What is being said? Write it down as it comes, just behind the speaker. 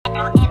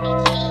Forgot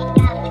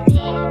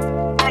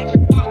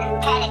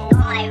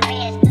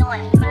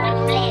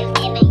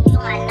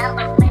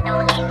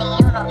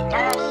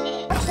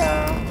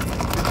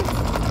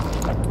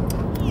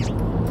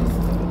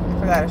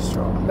a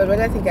straw, but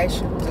what I think I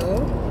should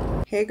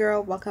do. Hey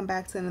girl, welcome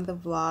back to another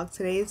vlog.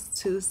 Today is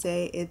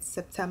Tuesday. It's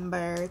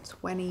September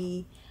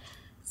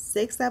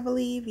 26th, I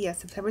believe. Yeah,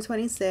 September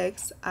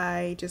 26th.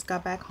 I just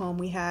got back home.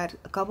 We had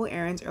a couple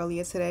errands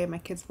earlier today. My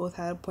kids both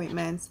had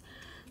appointments,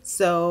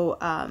 so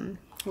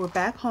we're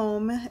back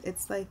home.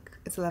 It's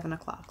 11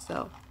 o'clock,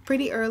 so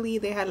pretty early.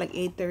 They had like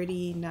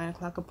 8:30, 9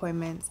 o'clock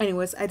appointments.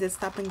 Anyways, I did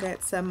stop and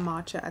get some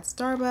matcha at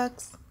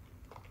Starbucks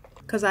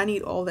because I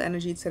need all the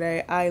energy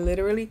today. I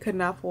literally could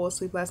not fall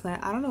asleep last night.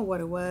 I don't know what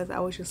it was. I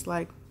was just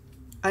like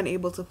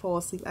unable to fall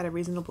asleep at a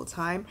reasonable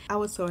time. I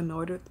was so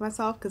annoyed with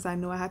myself because I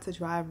knew I had to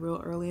drive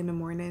real early in the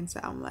morning. So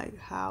I'm like,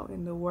 how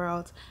in the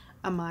world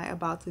am I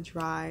about to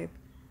drive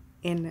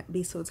and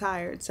be so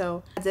tired?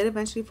 So I did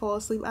eventually fall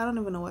asleep. I don't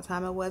even know what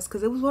time it was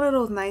because it was one of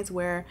those nights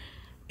where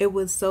it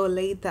was so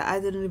late that I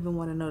didn't even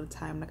want to know the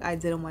time. Like, I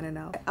didn't want to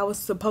know. I was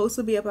supposed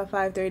to be up at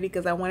 5:30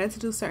 because I wanted to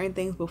do certain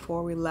things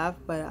before we left,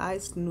 but I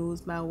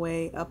snoozed my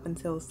way up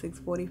until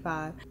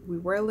 6:45. We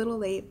were a little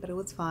late, but it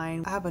was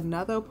fine. I have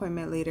another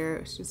appointment later.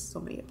 It's just so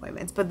many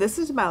appointments, but this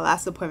is my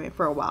last appointment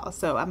for a while,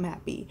 so I'm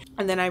happy.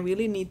 And then I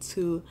really need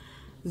to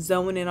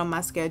zone in on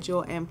my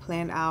schedule and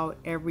plan out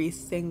every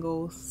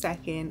single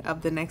second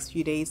of the next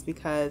few days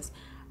because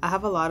I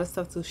have a lot of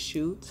stuff to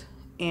shoot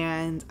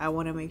and I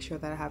want to make sure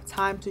that I have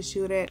time to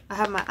shoot it. I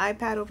have my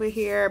iPad over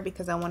here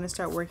because I want to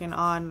start working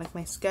on like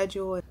my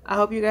schedule. I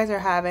hope you guys are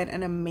having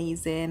an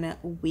amazing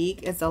week.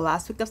 It's the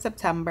last week of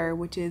September,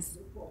 which is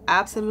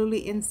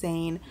absolutely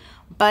insane,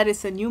 but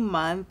it's a new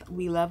month.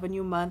 We love a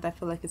new month. I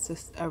feel like it's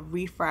just a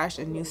refresh,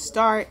 a new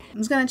start. I'm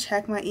just gonna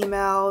check my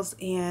emails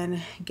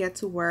and get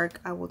to work.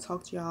 I will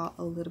talk to y'all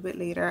a little bit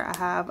later. I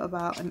have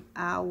about an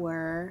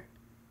hour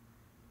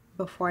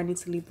before I need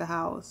to leave the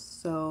house,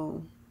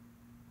 so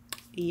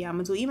yeah, I'm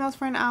gonna do emails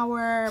for an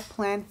hour,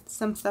 plan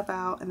some stuff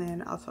out, and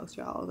then I'll talk to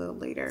y'all a little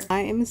later.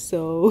 I am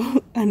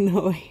so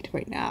annoyed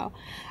right now.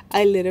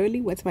 I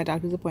literally went to my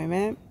doctor's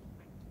appointment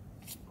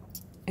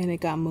and it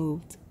got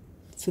moved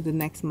to the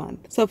next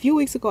month. So a few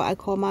weeks ago, I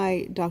called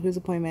my doctor's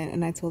appointment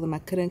and I told them I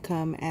couldn't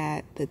come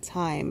at the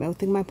time. I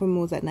think my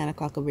appointment was at 9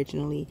 o'clock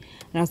originally.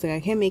 And I was like, I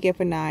can't make it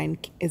for 9.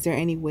 Is there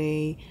any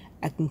way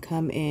I can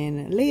come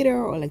in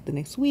later or like the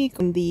next week?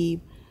 And the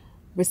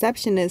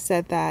receptionist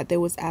said that there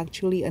was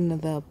actually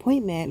another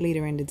appointment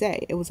later in the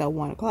day. It was at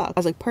 1 o'clock. I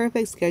was like,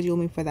 perfect, schedule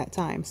me for that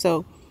time.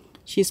 So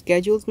she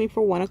schedules me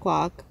for 1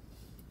 o'clock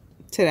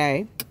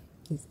today,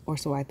 or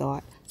so I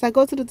thought. So I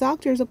go to the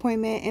doctor's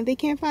appointment and they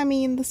can't find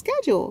me in the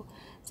schedule.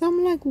 So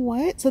I'm like,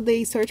 what? So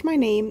they search my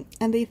name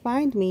and they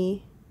find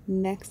me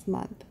next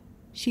month.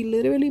 She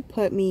literally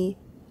put me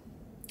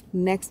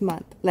next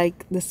month,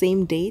 like the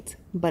same date,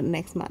 but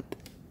next month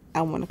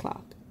at 1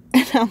 o'clock.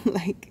 And I'm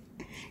like,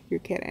 you're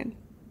kidding.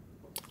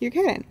 You're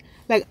kidding.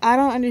 Like, I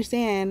don't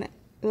understand.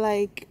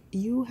 Like,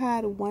 you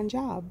had one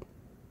job.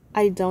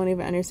 I don't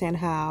even understand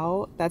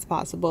how that's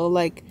possible.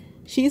 Like,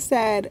 she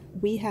said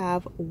we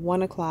have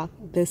 1 o'clock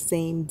the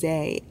same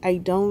day. I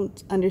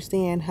don't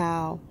understand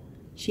how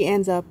she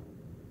ends up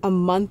a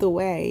month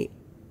away.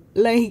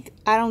 Like,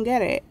 I don't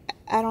get it.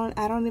 I don't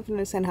even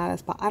understand how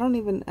that's I don't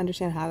even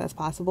understand how that's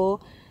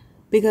possible,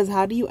 because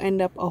how do you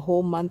end up a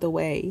whole month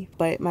away?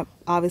 But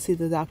obviously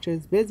the doctor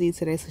is busy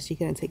today, so she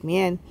couldn't take me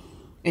in.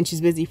 And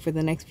she's busy for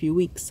the next few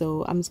weeks,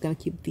 so I'm just gonna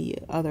keep the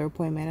other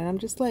appointment. And I'm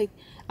just like,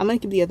 I'm gonna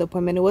keep the other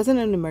appointment. It wasn't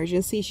an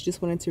emergency. She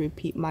just wanted to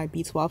repeat my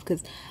B12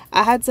 because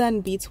I had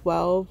done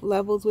B12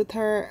 levels with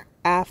her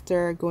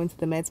after going to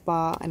the med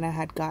spa, and I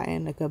had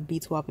gotten like a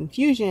B12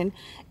 infusion.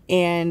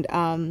 And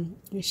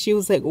she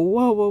was like,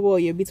 whoa,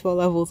 your B12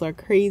 levels are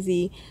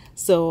crazy.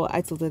 So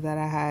I told her that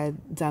I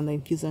had done the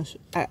infusion.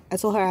 I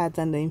told her I had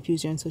done the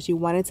infusion, so she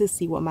wanted to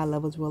see what my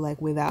levels were like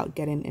without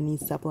getting any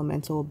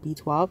supplemental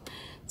B12.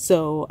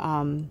 So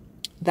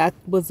that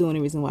was the only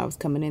reason why I was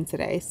coming in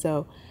today.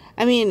 So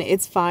I mean,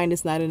 it's fine,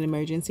 it's not an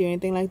emergency or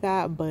anything like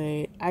that,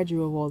 but I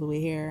drove all the way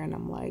here and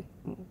I'm like,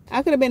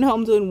 I could have been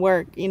home doing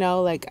work, you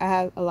know, like I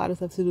have a lot of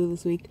stuff to do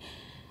this week.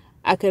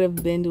 I could have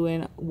been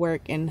doing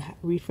work and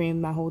reframed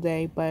my whole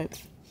day,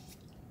 but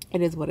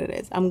it is what it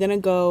is. I'm gonna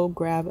go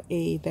grab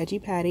a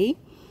veggie patty.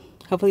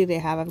 Hopefully they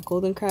have a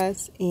golden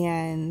crust,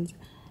 and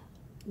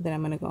then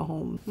I'm gonna go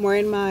home. I'm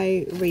wearing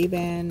my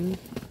Ray-Ban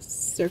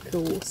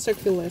circular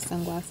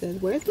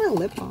sunglasses. Where's my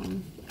lip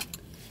balm?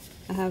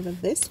 I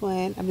have this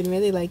one. I've been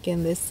really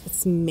liking this.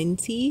 It's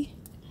minty,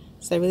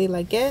 so I really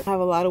like it. I have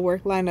a lot of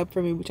work lined up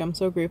for me, which I'm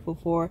so grateful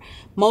for.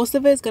 Most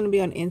of it is going to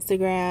be on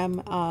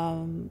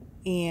Instagram.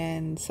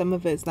 and some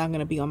of it's not going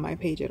to be on my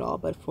page at all,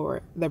 but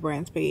for the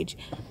brand's page.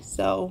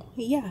 So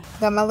yeah,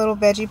 got my little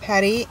veggie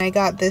patty. I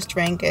got this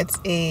drink. It's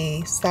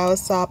a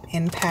soursop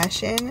in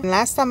passion. And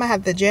last time I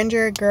had the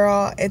ginger,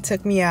 girl, it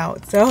took me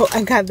out, so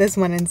I got this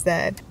one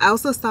instead. I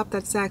also stopped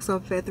at Saks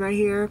on 5th right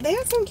here. They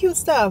have some cute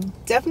stuff.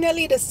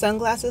 Definitely the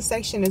sunglasses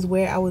section is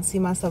where I would see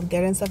myself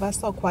getting stuff. I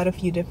saw quite a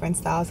few different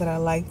styles that I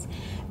liked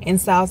and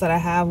styles that I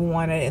have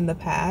wanted in the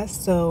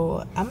past,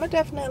 so I'm gonna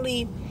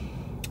definitely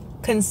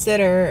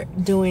consider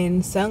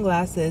doing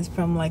sunglasses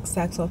from like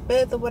Saks on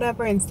 5th or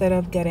whatever instead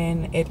of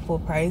getting it full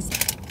price.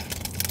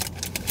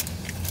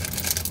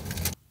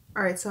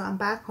 All right, so I'm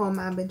back home.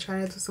 I've been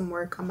trying to do some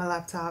work on my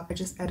laptop. I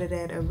just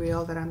edited a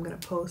reel that I'm gonna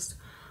post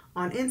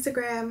on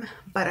Instagram,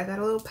 but I got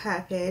a little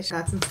package.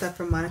 Got some stuff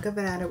from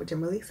Vinader, which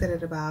I'm really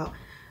excited about.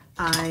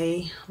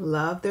 I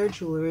love their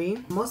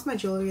jewelry. Most of my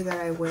jewelry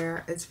that I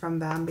wear is from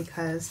them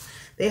because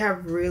they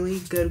have really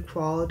good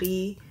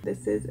quality.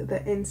 This is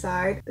the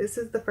inside. This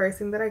is the first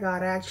thing that I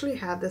got. I actually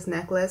have this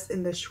necklace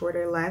in the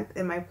shorter length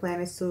and my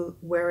plan is to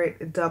wear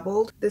it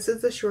doubled. This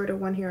is the shorter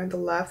one here on the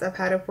left. I've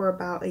had it for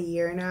about a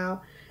year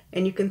now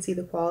and you can see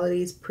the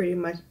quality is pretty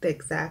much the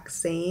exact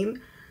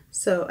same.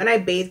 So, and I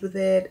bathed with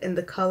it and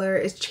the color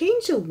is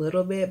changed a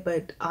little bit,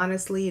 but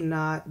honestly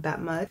not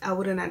that much. I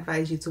wouldn't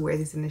advise you to wear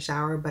this in the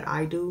shower, but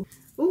I do.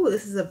 Ooh,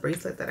 this is a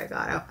bracelet that I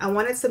got. I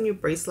wanted some new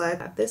bracelet. I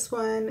got this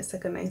one. It's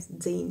like a nice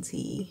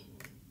dainty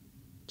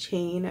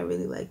chain. I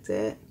really liked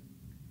it.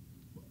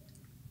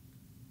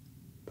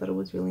 Thought it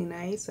was really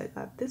nice. I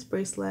got this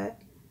bracelet.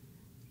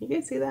 You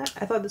can see that?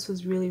 I thought this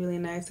was really, really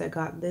nice. I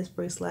got this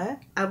bracelet.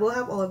 I will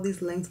have all of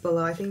these links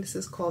below. I think this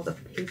is called the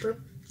paper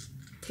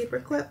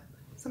clip.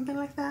 Something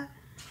like that,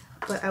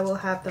 but I will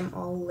have them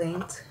all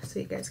linked so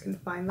you guys can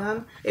find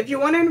them. If you're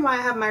wondering why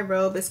I have my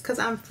robe, it's because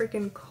I'm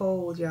freaking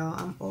cold, y'all.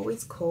 I'm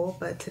always cold,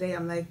 but today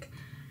I'm like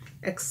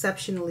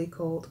exceptionally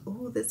cold.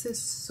 Oh, this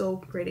is so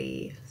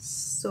pretty,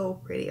 so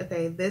pretty.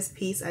 Okay, this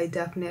piece I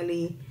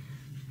definitely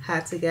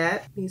had to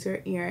get. These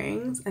are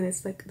earrings and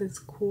it's like this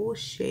cool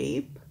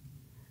shape,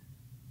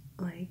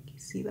 like you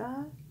see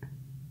that?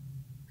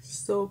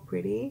 So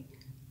pretty.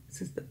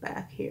 This is the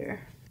back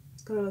here.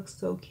 It's gonna look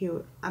so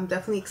cute. I'm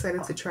definitely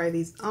excited to try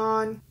these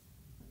on.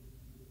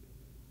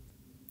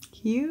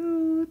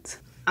 Cute.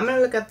 I'm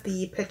gonna look at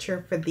the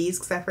picture for these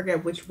because I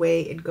forget which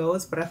way it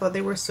goes, but I thought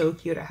they were so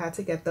cute. I had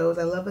to get those.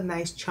 I love a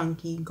nice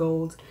chunky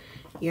gold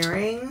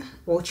earring.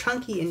 Well,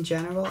 chunky in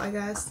general, I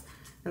guess.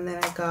 And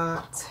then I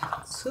got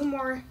two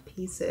more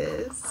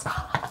pieces.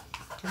 I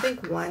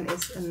think one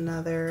is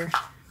another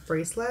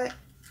bracelet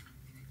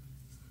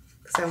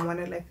because I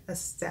wanted like a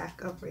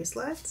stack of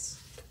bracelets.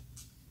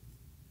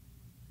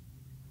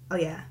 Oh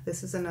yeah,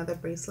 this is another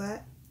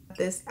bracelet.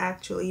 This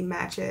actually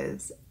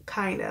matches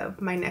kind of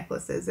my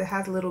necklaces. It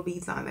has little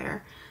beads on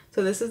there.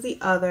 So this is the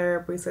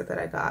other bracelet that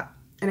I got.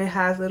 And it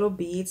has little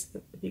beads.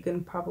 If you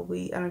can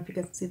probably, I don't know if you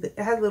can see that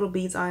it has little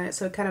beads on it.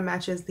 So it kind of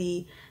matches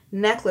the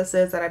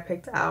necklaces that I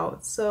picked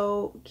out.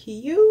 So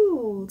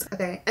cute.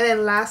 Okay, and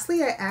then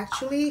lastly, I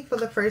actually, for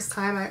the first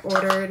time, I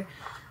ordered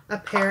a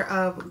pair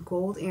of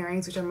gold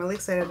earrings, which I'm really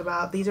excited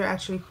about. These are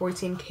actually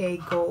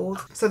 14K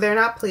gold. So they're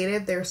not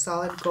plated, they're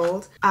solid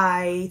gold.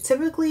 I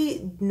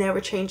typically never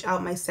change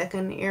out my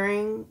second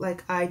earring.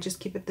 Like I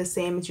just keep it the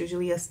same. It's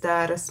usually a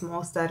stud, a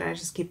small stud, and I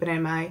just keep it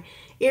in my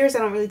ears. I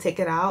don't really take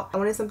it out. I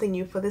wanted something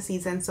new for the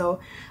season, so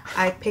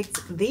I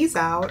picked these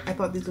out. I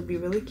thought these would be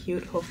really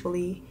cute.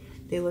 Hopefully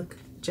they look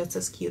just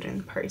as cute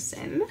in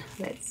person.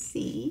 Let's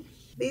see.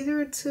 These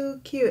are too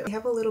cute. They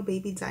have a little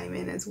baby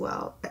diamond as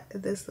well.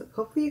 This,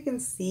 hopefully you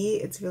can see,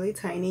 it's really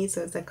tiny,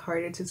 so it's like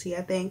harder to see,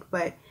 I think,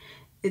 but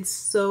it's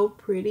so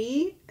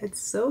pretty. It's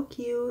so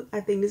cute. I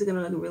think this is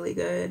gonna look really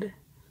good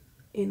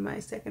in my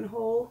second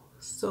hole.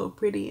 So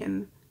pretty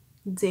and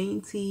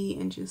dainty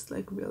and just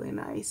like really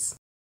nice.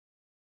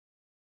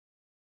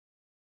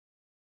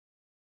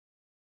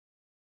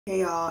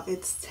 Hey y'all,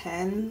 it's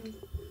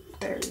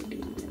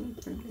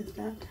 10:30. Is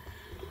that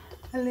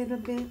a little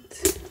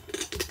bit?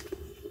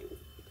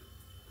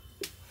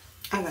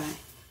 Okay.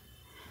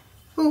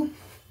 Ooh.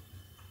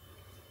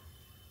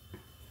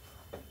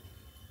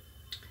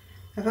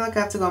 I feel like I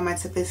have to go on my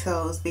tippy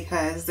toes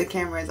because the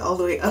camera is all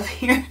the way up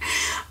here.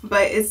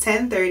 But it's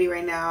 10:30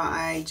 right now.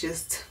 I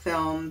just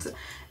filmed.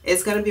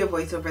 It's gonna be a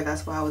voiceover.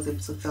 That's why I was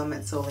able to film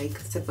it so late,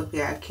 because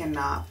typically I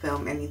cannot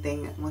film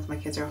anything once my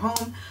kids are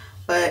home.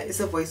 But it's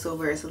a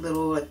voiceover. It's a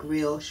little like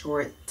real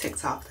short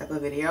TikTok type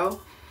of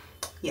video.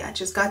 Yeah, I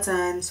just got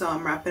done, so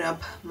I'm wrapping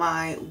up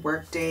my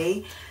work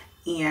day.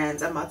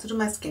 And I'm about to do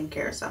my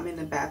skincare, so I'm in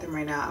the bathroom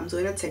right now. I'm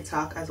doing a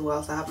TikTok as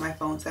well, so I have my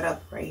phone set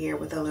up right here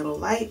with a little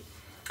light.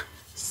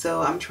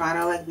 So I'm trying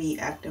to like be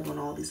active on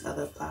all these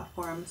other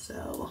platforms,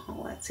 so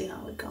let's see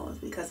how it goes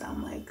because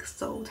I'm like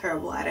so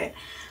terrible at it.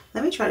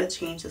 Let me try to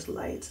change this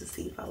light to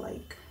see if I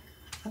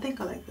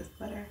think I like this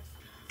better.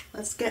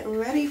 Let's get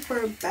ready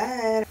for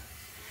bed.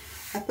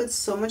 I put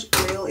so much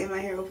oil in my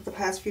hair over the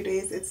past few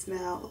days. It's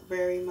now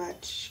very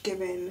much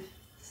given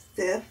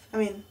stiff. I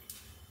mean,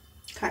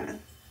 kind of,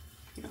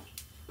 you know,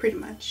 pretty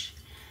much.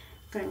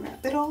 I'm gonna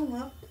wrap it all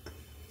up.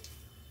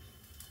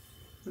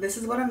 this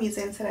is what I'm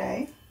using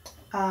today.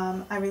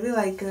 I really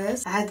like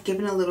this. I had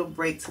given a little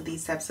break to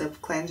these types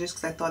of cleansers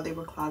because I thought they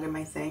were clogging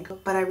my sink,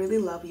 but I really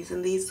love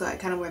using these, so I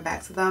kind of went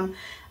back to them.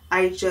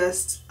 I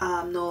just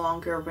no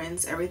longer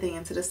rinse everything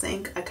into the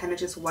sink. I kind of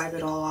just wipe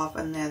it all off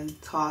and then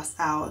toss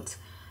out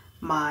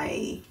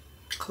my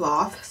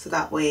cloth, so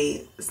that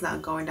way it's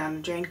not going down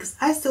the drain, because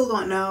I still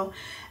don't know,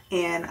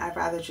 and I'd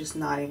rather just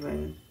not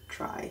even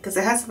try because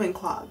it hasn't been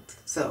clogged.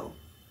 So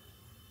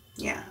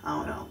yeah, I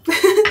don't know.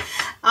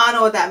 I don't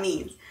know what that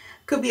means.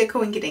 Could be a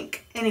coinkydink.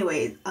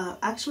 Anyways,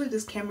 actually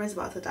this camera is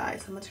about to die,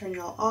 so I'm gonna turn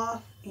y'all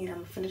off and I'm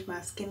gonna finish my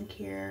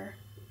skincare.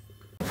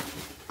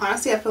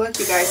 Honestly, I feel like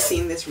you guys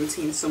seen this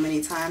routine so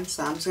many times,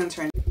 so I'm just gonna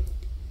turn.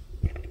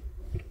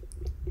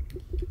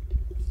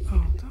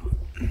 Oh, don't.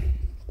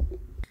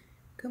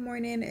 Good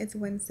morning, it's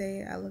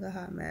Wednesday. I look a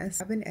hot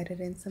mess. I've been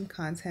editing some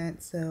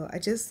content, so I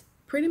just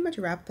pretty much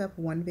wrapped up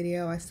one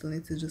video. I still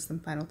need to do some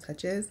final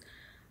touches,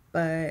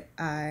 but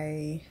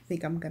I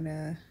think I'm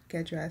gonna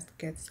get dressed,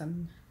 get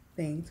something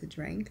to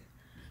drink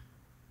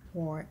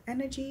for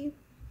energy,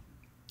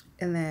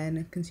 and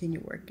then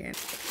continue working.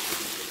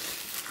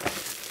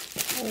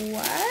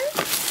 What?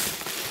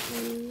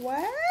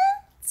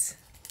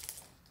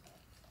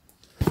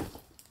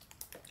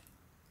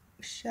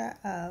 Shut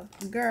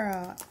up,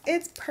 girl.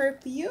 It's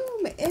Perfume.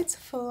 It's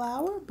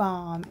Flower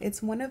Bomb.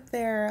 It's one of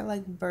their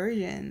like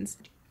versions.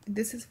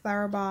 This is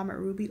Flower Bomb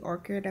Ruby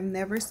Orchid. I've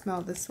never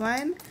smelled this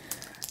one.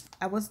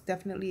 I was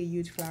definitely a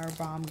huge Flower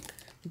Bomb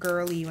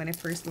girly when it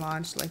first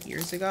launched like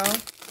years ago.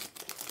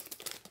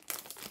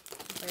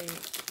 Wait.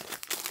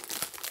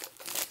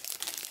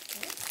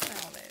 Let's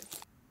smell this.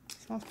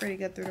 It smells pretty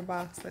good through the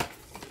box, but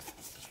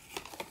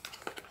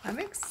I'm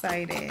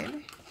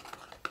excited.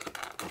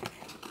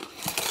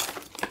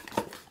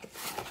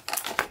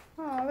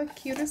 Oh, the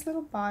cutest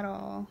little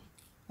bottle.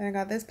 And I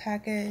got this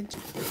package.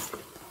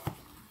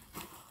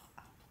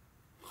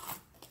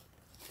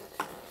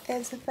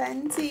 It's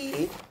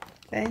Fenty.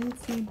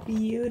 Fenty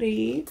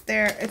Beauty.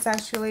 There, it's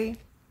actually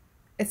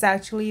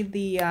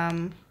the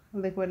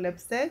liquid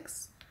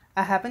lipsticks.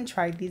 I haven't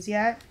tried these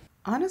yet.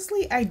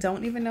 Honestly, I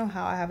don't even know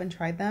how I haven't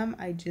tried them.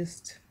 I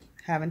just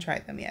haven't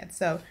tried them yet.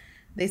 So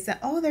they said,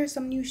 oh, there's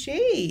some new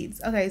shades.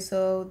 Okay,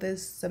 so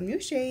there's some new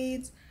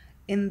shades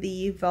in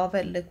the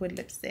Velvet Liquid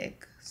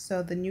Lipstick.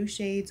 So the new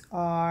shades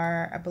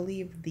are, I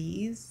believe,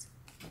 these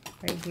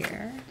right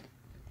here.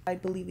 I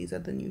believe these are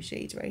the new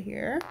shades right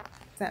here.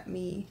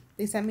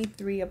 They sent me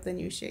 3 of the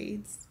new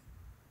shades.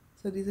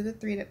 So these are the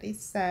 3 that they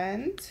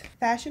sent.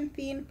 Fashion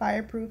Fiend,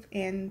 Fireproof,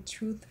 and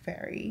Truth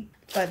Fairy.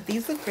 But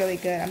these look really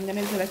good. I'm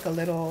gonna do like a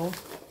little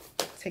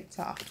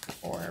TikTok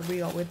or a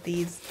reel with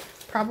these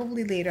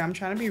probably later. I'm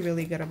trying to be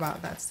really good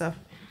about that stuff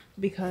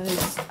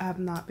because I have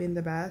not been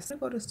the best. I'm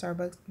gonna go to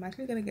Starbucks. I'm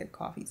actually gonna get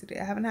coffee today.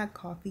 I haven't had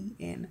coffee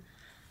in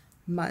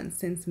months,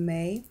 since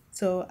May.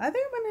 So I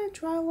think I'm gonna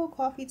try a little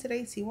coffee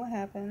today, see what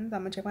happens. I'm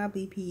gonna check my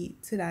BP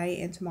tonight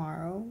and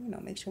tomorrow, you know,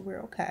 make sure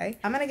we're okay.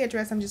 I'm gonna get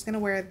dressed. I'm just gonna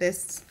wear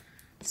this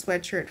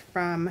sweatshirt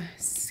from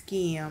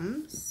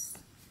Skims.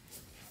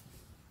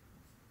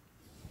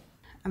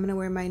 I'm gonna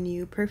wear my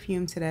new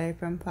perfume today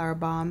from Flower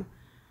Bomb.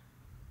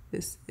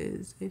 This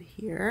is it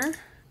here.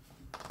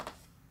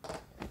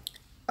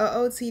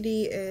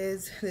 OOTD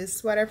is this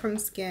sweater from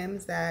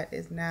Skims that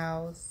is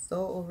now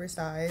so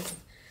oversized.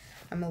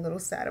 I'm a little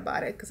sad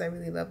about it because I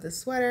really love this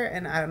sweater,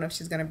 and I don't know if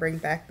she's gonna bring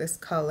back this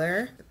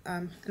color.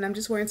 And I'm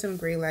just wearing some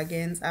gray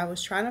leggings. I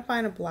was trying to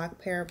find a black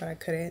pair, but I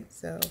couldn't,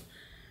 so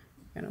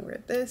I'm gonna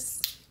wear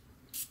this.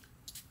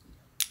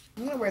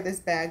 I'm gonna wear this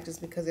bag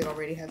just because it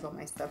already has all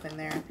my stuff in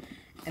there,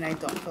 and I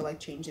don't feel like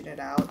changing it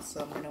out.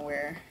 So I'm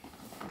gonna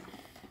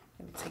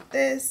take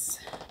this,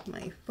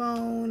 my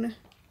phone.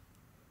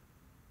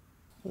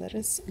 Let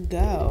us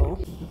go.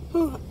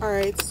 Whew. All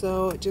right,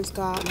 so just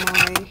got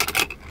my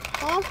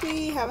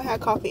coffee. Haven't had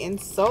coffee in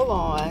so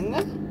long.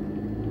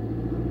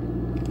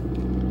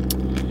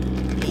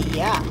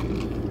 Yeah.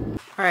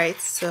 All right,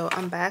 so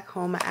I'm back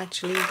home. I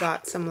actually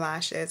got some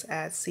lashes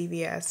at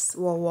CVS,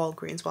 well,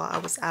 Walgreens, while I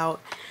was out,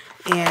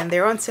 and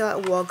they're on sale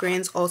at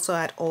Walgreens, also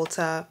at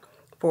Ulta,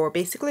 for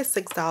basically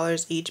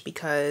 $6 each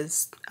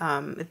because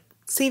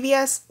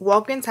CVS,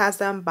 Walgreens has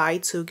them buy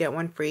 2 get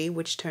 1 free,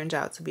 which turns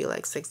out to be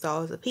like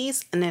 $6 a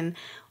piece, and then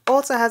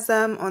Ulta has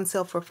them on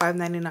sale for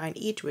 $5.99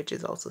 each, which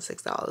is also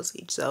 $6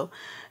 each. So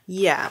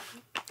yeah,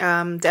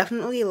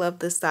 definitely love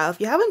this style.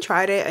 If you haven't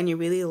tried it and you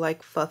really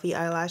like fluffy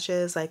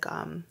eyelashes, like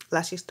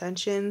lash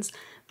extensions,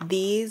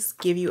 these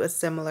give you a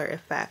similar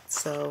effect.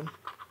 So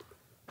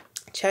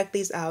check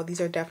these out.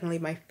 These are definitely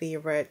my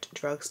favorite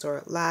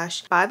drugstore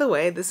lash. By the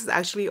way, this is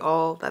actually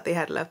all that they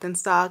had left in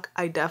stock.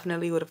 I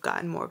definitely would have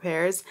gotten more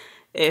pairs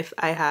if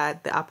I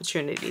had the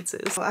opportunity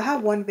to. So I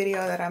have one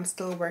video that I'm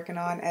still working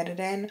on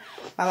editing.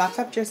 My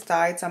laptop just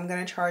died, so I'm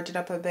gonna charge it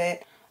up a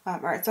bit. All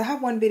right, so I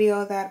have one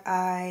video that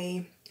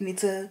I need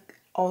to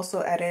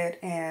also edit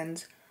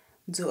and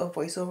do a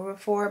voiceover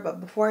for, but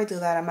before I do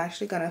that, I'm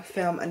actually gonna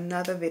film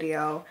another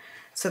video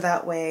so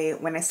that way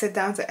when I sit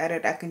down to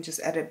edit, I can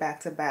just edit back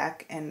to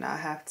back and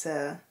not have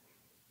to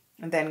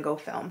then go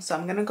film. So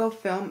I'm gonna go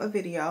film a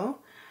video.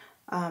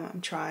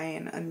 I'm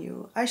trying a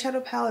new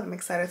eyeshadow palette. I'm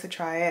excited to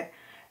try it.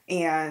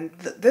 And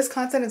this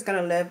content is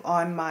gonna live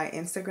on my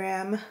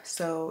Instagram,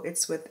 so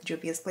it's with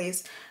Juvia's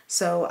Place.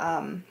 So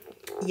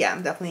yeah,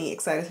 I'm definitely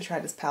excited to try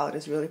this palette.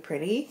 It's really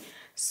pretty.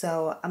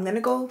 So I'm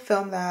gonna go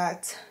film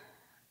that,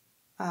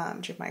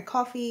 drink my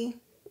coffee.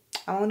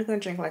 I'm only gonna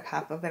drink like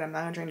half of it. I'm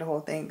not gonna drink the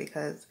whole thing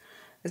because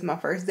it's my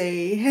first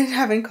day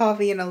having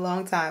coffee in a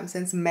long time,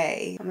 since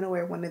May. I'm gonna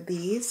wear one of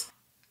these.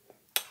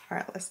 All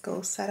right, let's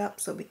go set up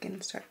so we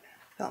can start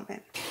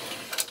filming.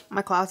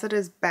 My closet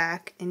is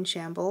back in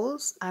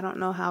shambles. I don't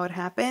know how it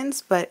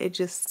happens, but it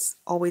just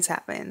always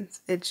happens.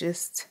 It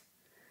just,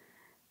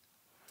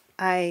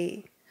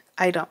 I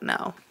don't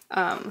know.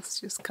 Let's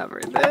just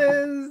cover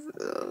this.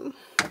 Ugh.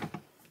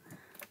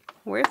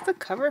 Where's the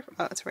cover?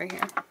 Oh, it's right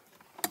here.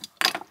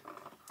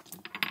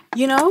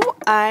 You know,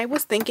 I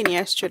was thinking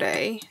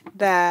yesterday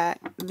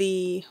that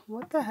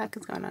what the heck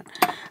is going on?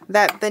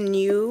 That the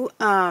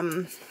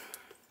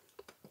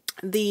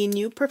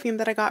new perfume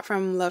that I got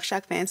from Love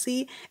Shack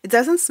Fancy, it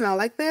doesn't smell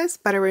like this,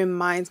 but it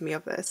reminds me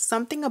of this.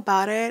 Something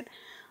about it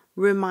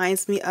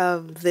reminds me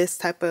of this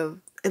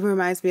it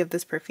reminds me of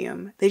this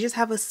perfume. They just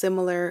have a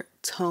similar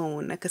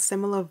tone, like a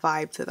similar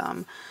vibe to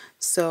them.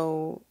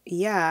 So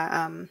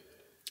yeah,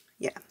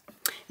 yeah.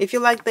 If you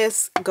like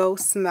this, go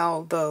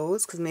smell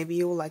those, because maybe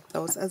you'll like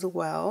those as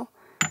well.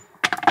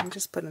 I'm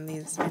just putting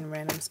these in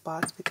random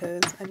spots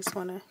because I just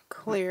want to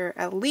clear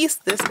at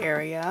least this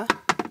area.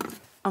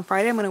 On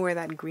Friday, I'm going to wear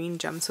that green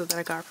jumpsuit that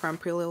I got from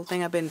Pretty Little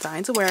Thing. I've been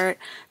dying to wear it,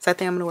 so I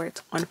think I'm going to wear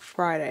it on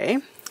Friday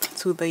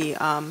to the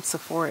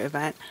Sephora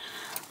event.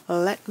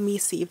 Let me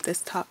see if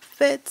this top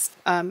fits.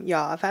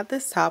 Y'all, I've had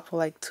this top for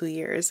like 2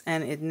 years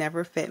and it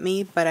never fit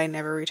me, but I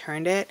never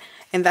returned it.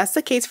 And that's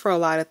the case for a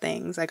lot of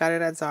things. I got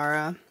it at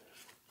Zara.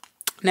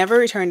 Never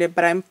returned it,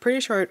 but I'm pretty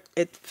sure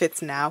it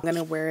fits now. I'm going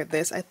to wear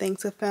this, I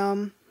think, to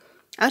film.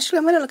 Actually,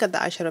 I'm going to look at the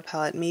eyeshadow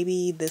palette.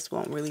 Maybe this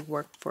won't really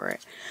work for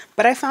it.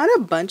 But I found a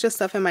bunch of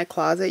stuff in my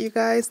closet, you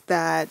guys,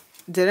 that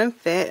didn't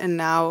fit and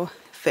now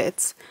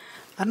fits.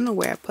 I don't know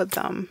where I put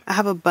them. I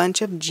have a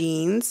bunch of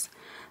jeans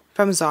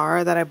from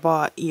Zara that I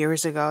bought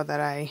years ago that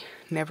I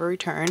never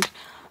returned.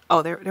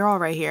 Oh, they're all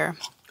right here.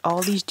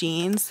 All these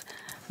jeans,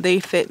 they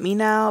fit me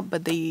now,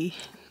 but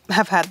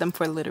I've had them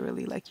for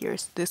literally like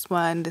years. This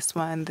one, this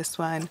one, this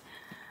one.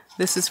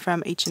 This is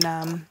from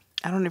H&M.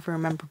 I don't even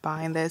remember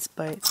buying this,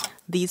 but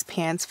these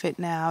pants fit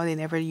now. They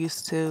never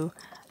used to.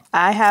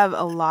 I have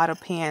a lot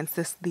of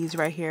pants. These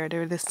right here,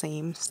 they're the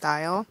same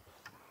style.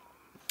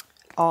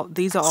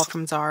 These are all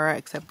from Zara,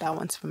 except that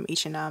one's from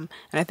H&M. And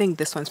I think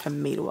this one's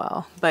from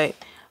Madewell. But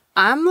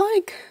I'm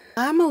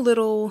a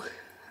little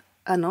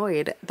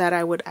annoyed that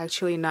I would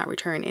actually not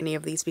return any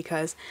of these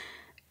because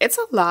it's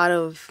a lot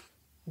of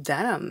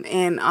denim.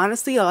 And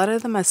honestly, a lot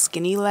of them are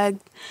skinny leg.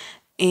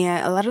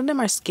 And a lot of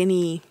them are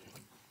skinny,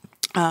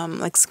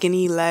 like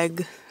skinny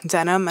leg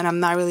denim, and I'm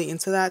not really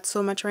into that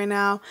so much right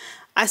now.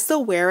 I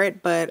still wear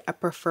it, but I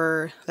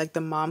prefer like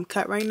the mom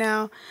cut right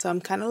now. So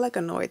I'm kind of like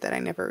annoyed that I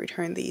never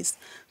returned these,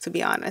 to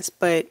be honest,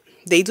 but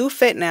they do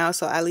fit now,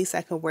 so at least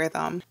I can wear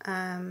them.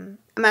 I'm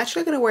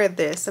actually gonna wear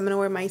this. I'm gonna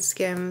wear my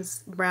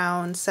Skims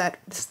brown set.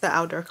 This is the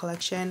outdoor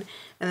collection,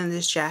 and then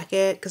this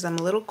jacket because I'm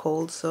a little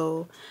cold,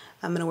 so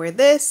I'm gonna wear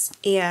this,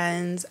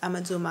 and I'm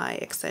gonna do my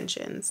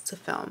extensions to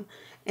film.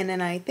 And then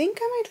I think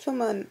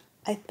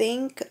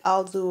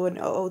I'll do an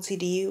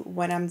OOTD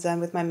when I'm done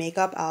with my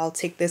makeup. I'll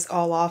take this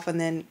all off and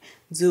then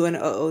do an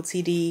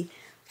OOTD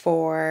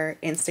for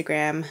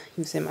Instagram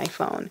using my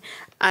phone.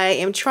 I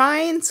am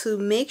trying to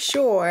make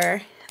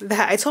sure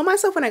that I told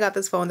myself when I got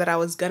this phone that I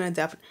was gonna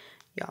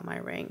y'all, my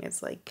ring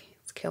is like,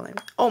 it's killing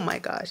me. Oh my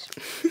gosh.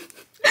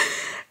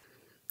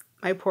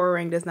 My poor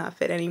ring does not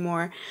fit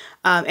anymore.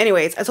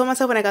 Anyways, I told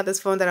myself when I got this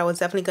phone that I was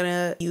definitely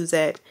gonna use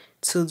it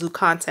to do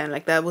content.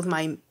 Like that was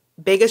my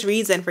biggest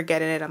reason for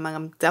getting it. I'm like,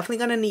 I'm definitely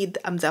gonna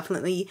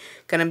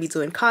be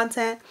doing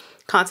content.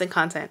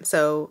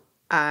 So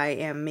I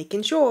am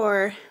making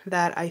sure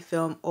that I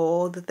film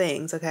all the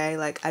things, okay?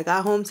 Like I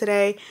got home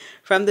today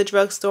from the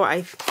drugstore.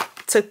 I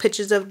took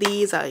pictures of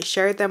these. I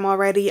shared them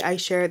already. I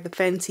shared the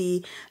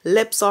Fenty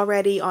lips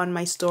already on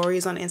my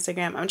stories on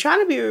Instagram. I'm trying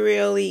to be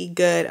really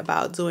good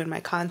about doing my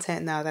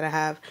content now that I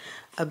have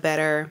a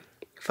better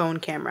phone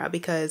camera,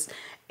 because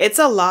it's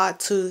a lot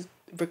to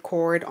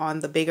record on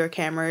the bigger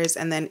cameras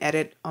and then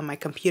edit on my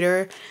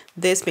computer.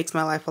 This makes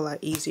my life a lot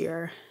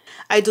easier.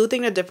 I do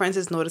think the difference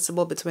is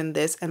noticeable between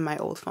this and my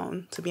old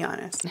phone, to be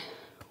honest.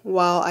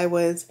 While I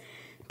was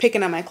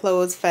picking up my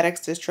clothes,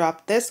 FedEx just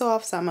dropped this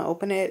off, so I'm gonna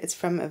open it. It's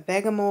from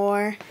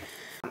Vegamore.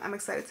 I'm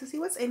excited to see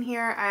what's in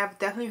here. I have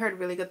definitely heard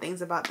really good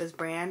things about this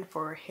brand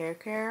for hair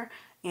care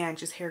and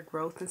just hair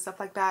growth and stuff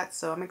like that,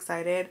 so I'm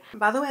excited.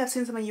 By the way, I've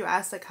seen some of you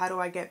ask like, how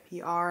do I get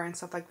PR and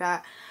stuff like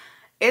that?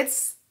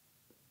 It's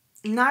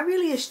not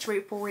really a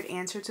straightforward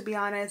answer, to be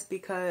honest,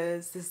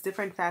 because there's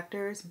different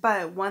factors.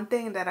 But one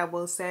thing that I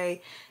will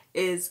say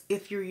is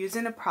if you're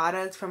using a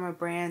product from a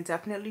brand,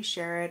 definitely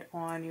share it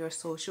on your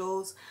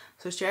socials.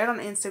 So share it on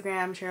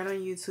Instagram, share it on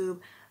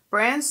YouTube,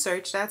 brands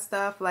search that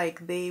stuff,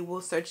 like they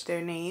will search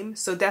their name,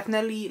 so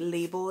definitely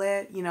label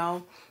it. You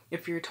know,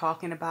 if you're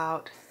talking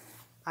about,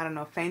 I don't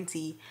know,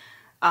 Fenty,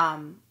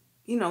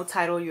 you know,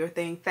 title your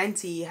thing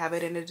Fenty, have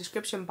it in the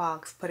description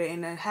box, put it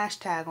in a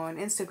hashtag on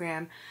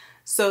Instagram,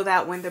 so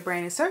that when the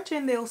brand is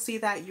searching, they'll see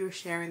that you're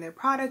sharing their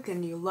product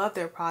and you love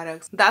their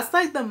products. That's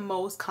like the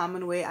most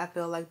common way I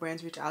feel like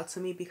brands reach out to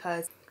me,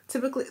 because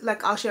typically,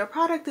 like, I'll share a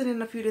product and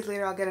then a few days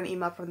later I'll get an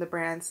email from the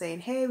brand saying,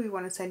 hey, we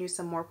want to send you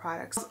some more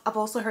products. I've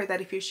also heard that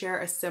if you share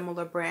a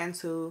similar brand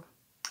to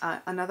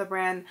another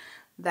brand,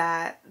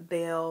 that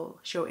they'll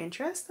show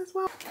interest as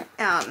well.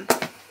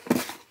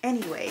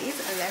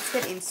 Anyways, let's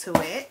get into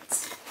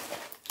it.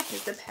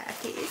 Here's the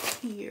package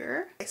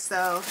here.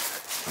 So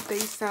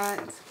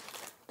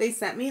they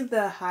sent me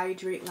the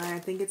Hydrate line. I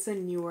think it's a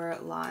newer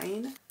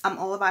line. I'm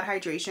all about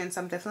hydration, so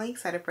I'm definitely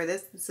excited for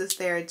this. This is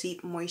their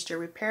Deep Moisture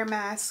Repair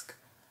Mask.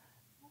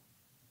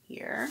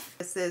 Here,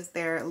 this is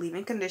their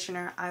leave-in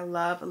conditioner. I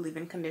love a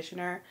leave-in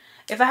conditioner.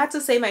 If I had to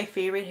say my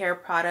favorite hair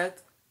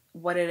product,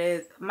 what it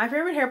is, my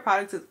favorite hair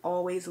product is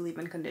always a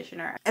leave-in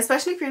conditioner,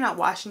 especially if you're not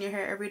washing your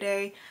hair every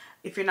day.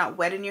 If you're not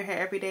wetting your hair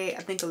every day,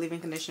 I think a leave-in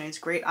conditioner is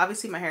great.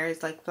 Obviously my hair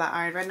is like flat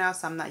ironed right now,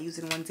 so I'm not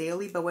using one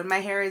daily, but when my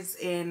hair is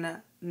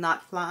in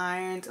not flat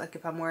ironed, like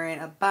if I'm wearing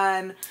a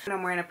bun and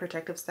I'm wearing a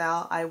protective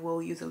style, I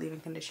will use a leave-in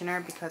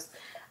conditioner because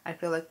I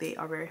feel like they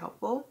are very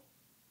helpful.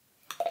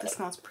 This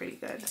smells pretty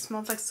good. It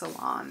smells like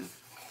salon.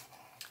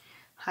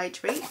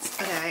 Hydrate.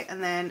 Okay,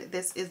 and then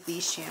this is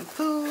the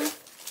shampoo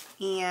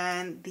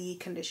and the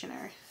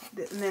conditioner.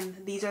 And then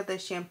these are the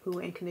shampoo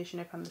and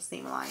conditioner from the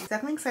same line.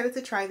 Definitely excited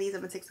to try these.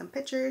 I'm gonna take some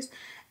pictures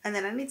and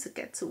then I need to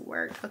get to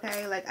work.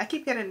 Okay, like I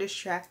keep getting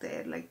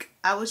distracted. Like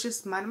I was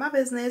just minding my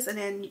business and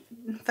then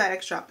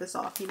FedEx dropped this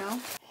off, you know?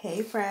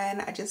 Hey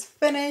friend, I just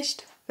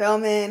finished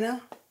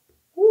filming.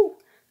 Woo!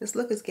 This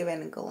look is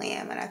giving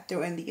glam, and I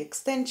threw in the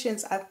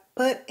extensions. I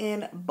put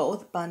in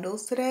both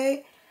bundles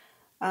today.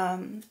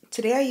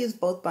 Today I used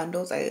both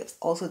bundles. I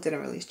also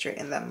didn't really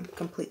straighten them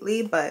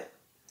completely, but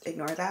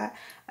ignore that.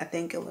 I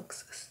think it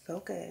looks so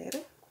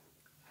good.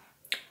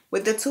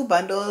 With the two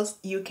bundles,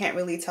 you can't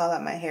really tell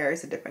that my hair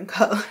is a different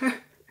color.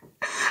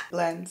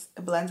 It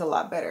blends a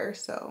lot better,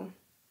 so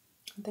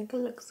I think it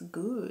looks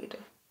good.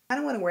 I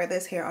don't want to wear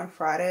this hair on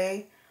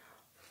Friday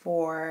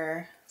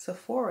for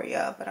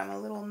sephoria, but I'm a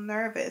little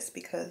nervous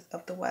because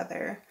of the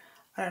weather.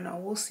 I don't know,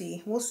 we'll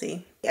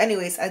see.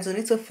 Anyways, I do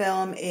need to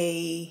film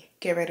a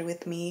get ready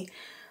with me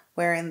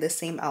wearing the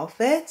same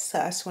outfit, so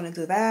I just want to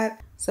do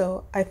that.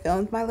 So I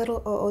filmed my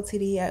little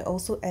OOTD. I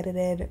also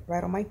edited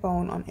right on my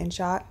phone on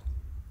InShot,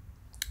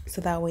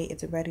 so that way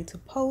it's ready to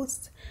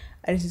post.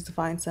 I just need to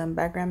find some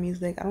background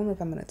music. I don't know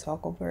if I'm going to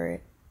talk over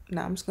it.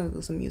 No, I'm just going to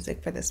do some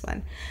music for this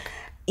one.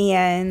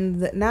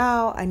 And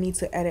now I need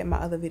to edit my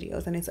other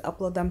videos. I need to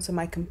upload them to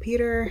my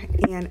computer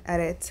and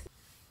edit.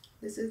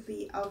 This is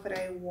the outfit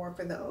I wore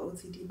for the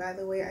OOTD, by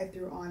the way. I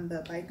threw on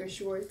the biker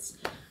shorts,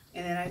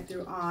 and then I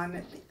threw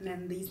on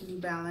these New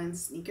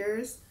Balance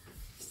sneakers.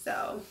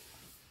 So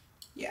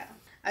yeah,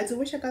 I do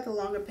wish I got the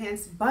longer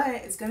pants, but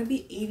it's gonna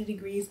be 80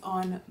 degrees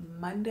on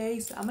Monday,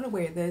 so I'm gonna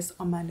wear this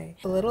on Monday.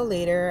 A little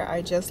later,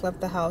 I just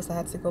left the house. I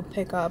had to go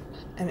pick up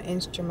an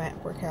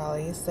instrument for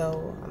Callie,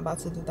 so I'm about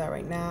to do that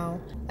right now.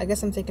 I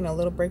guess I'm taking a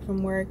little break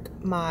from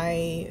work.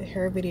 My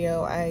hair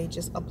video, I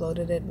just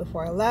uploaded it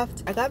before I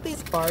left. I got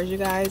these bars, you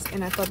guys,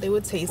 and I thought they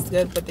would taste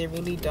good, but they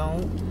really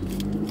don't.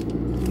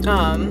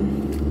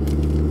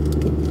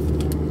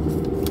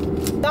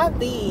 Got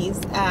these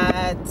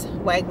at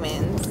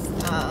Wegmans.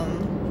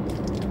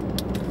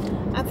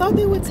 I thought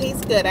they would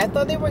taste good. I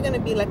thought they were going to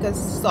be like a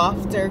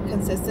softer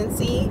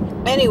consistency.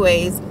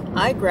 Anyways,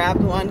 I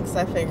grabbed one because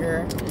I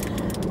figure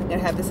I'm going to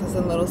have this as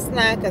a little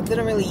snack. I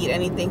didn't really eat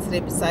anything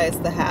today besides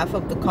the half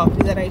of the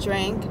coffee that I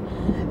drank.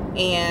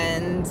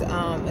 And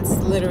it's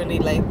literally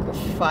like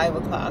 5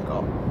 o'clock.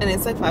 And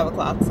it's like 5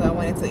 o'clock, so I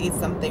wanted to eat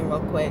something real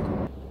quick.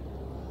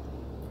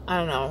 I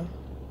don't know.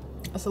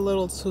 It's a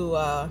little too,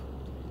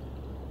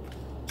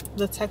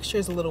 the texture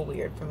is a little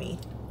weird for me.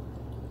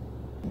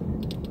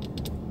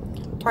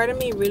 Part of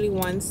me really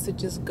wants to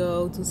just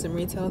go do some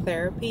retail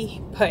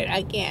therapy, but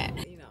I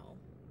can't, you know.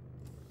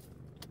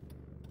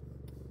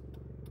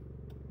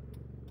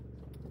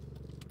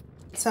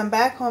 So I'm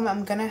back home.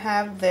 I'm gonna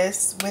have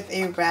this with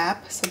a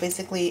wrap, so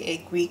basically a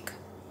Greek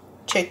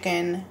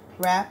chicken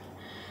wrap.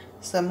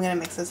 So I'm gonna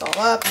mix this all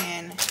up,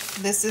 and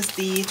this is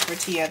the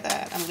tortilla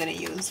that I'm gonna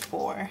use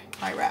for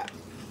my wrap.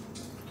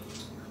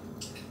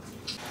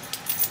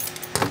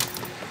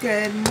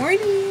 Good morning.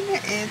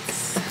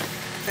 It's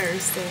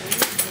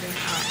Thursday.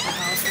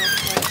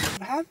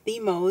 I have the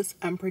most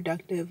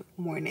unproductive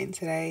morning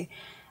today.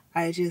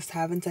 I just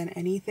haven't done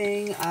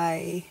anything.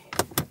 I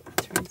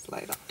turn this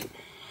light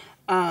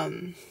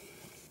on.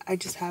 I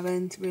just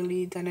haven't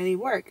really done any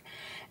work,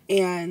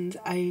 and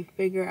I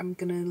figure I'm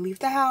gonna leave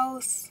the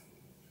house,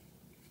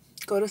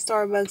 go to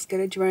Starbucks, get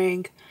a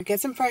drink, get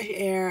some fresh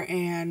air,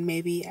 and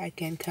maybe I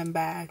can come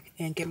back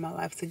and get my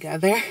life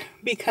together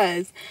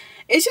because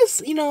it's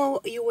just, you know,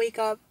 you wake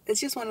up,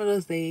 it's just one of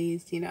those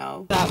days, you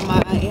know.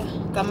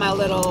 Got my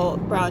little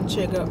brown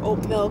sugar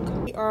oat milk.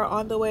 We are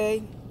on the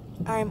way.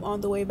 I'm on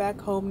the way back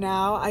home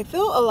now. I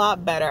feel a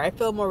lot better. I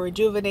feel more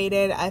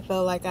rejuvenated. I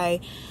feel like I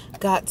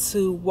got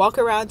to walk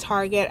around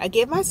Target. I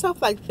gave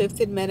myself like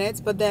 15 minutes,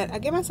 but then I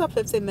gave myself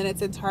 15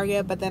 minutes in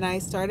Target, but then I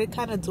started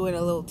kind of doing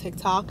a little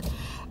TikTok.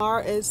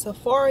 Car is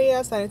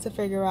sephoria, so I need to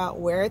figure out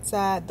where it's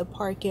at, the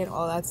parking,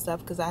 all that stuff,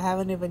 because I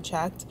haven't even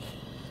checked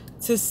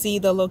to see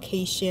the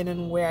location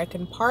and where I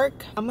can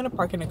park. I'm gonna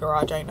park in a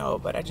garage, I know,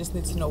 but I just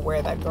need to know where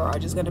that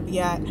garage is gonna be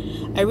at.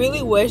 I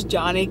really wish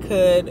Johnny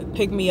could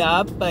pick me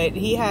up, but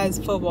he has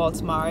football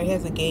tomorrow. He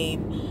has a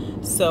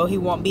game, so he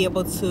won't be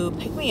able to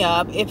pick me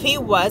up. If he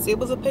was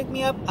able to pick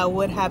me up, I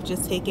would have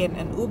just taken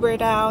an Uber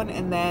down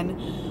and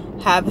then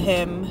have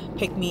him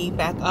pick me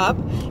back up.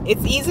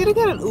 It's easy to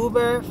get an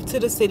Uber to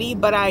the city,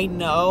 but I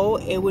know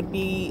it would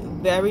be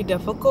very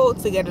difficult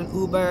to get an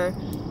Uber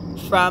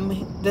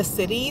from the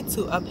city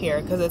to up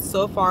here because it's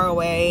so far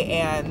away,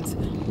 and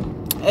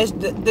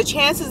the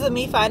chances of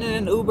me finding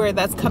an Uber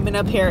that's coming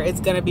up here is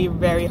gonna be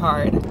very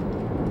hard.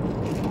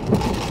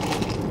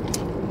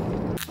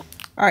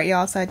 All right,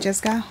 y'all, so I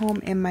just got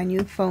home and my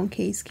new phone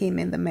case came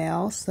in the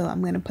mail, so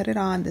I'm gonna put it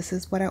on. This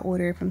is what I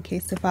ordered from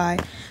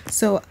Casetify.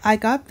 So I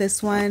got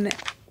this one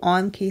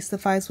on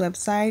Casetify's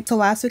website. So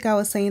last week I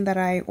was saying that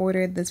I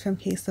ordered this from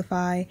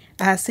Casetify.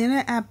 I had seen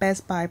it at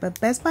Best Buy, but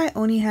Best Buy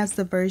only has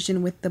the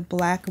version with the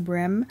black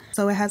rim.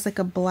 So it has like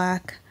a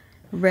black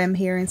rim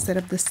here instead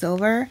of the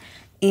silver.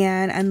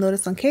 And I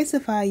noticed on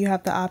Casetify you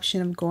have the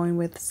option of going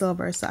with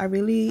silver. So I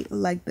really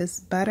like this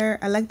better.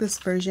 I like this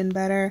version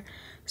better.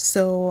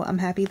 So I'm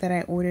happy that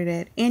I ordered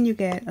it, and you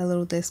get a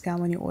little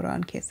discount when you order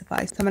on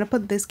Casetify. So I'm gonna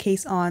put this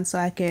case on so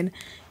I can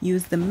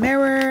use the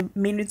mirror.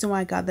 Main reason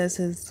why I got this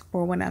is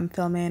for when I'm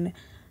filming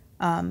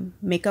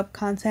makeup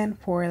content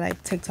for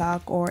like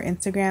TikTok or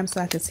Instagram,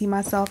 so I could see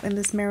myself in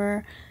this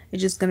mirror.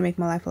 It's just gonna make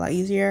my life a lot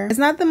easier. It's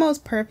not the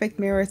most perfect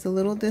mirror, it's a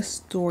little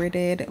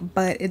distorted,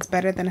 but it's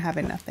better than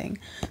having nothing.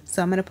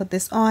 So I'm gonna put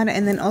this on,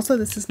 and then also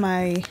this is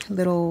my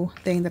little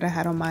thing that I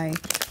had on my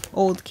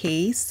old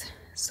case.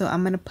 So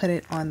I'm gonna put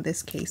it on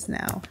this case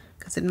now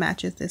because it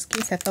matches this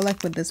case. I feel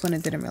like with this one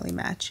it didn't really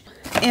match.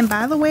 And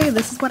by the way,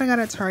 this is what I got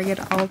at Target.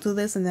 I'll do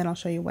this and then I'll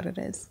show you what it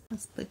is.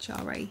 Let's put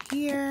y'all right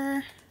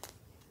here.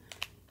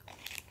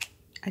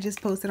 I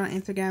just posted on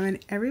Instagram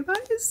and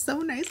everybody is so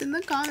nice in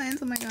the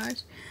comments. Oh my gosh.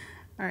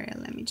 All right,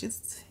 let me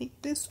just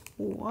take this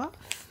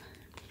off.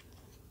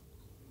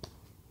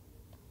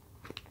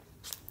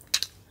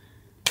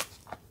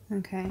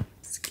 Okay,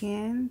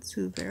 scan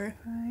to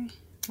verify.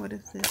 What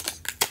is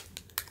this?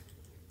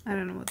 I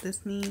don't know what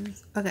this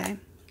means. Okay,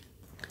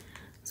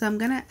 so I'm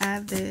gonna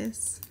add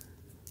this.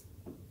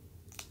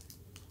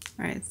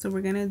 All right, so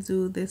we're gonna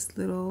do this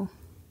little,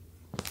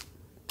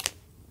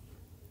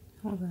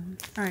 hold on.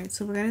 All right,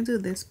 so we're gonna do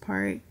this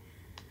part.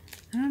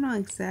 I don't know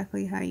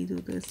exactly how you do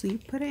this. So you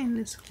put it in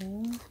this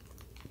hole.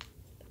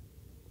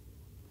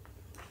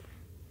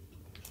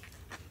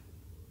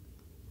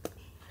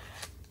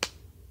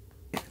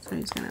 So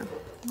I'm just gonna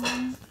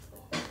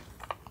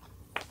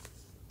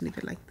leave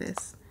it like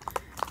this.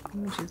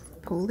 Let me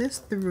just pull this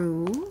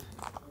through.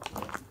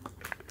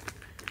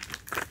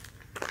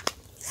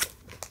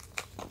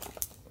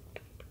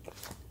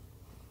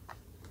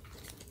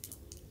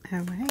 All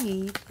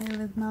right,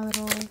 there's my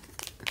little,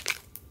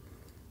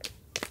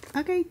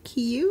 okay,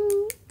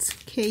 cute,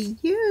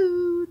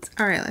 cute.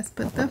 All right, let's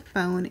put the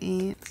phone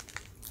in.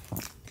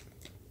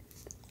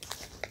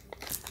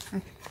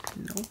 Okay,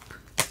 nope,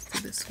 let's do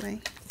this way.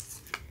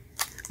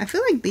 I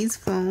feel like these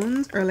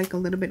phones are like a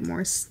little bit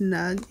more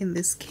snug in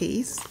this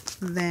case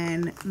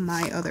than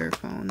my other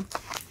phone.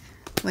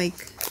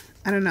 Like,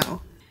 I don't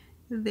know.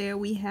 There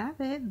we have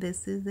it.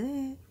 This is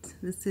it.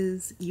 This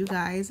is you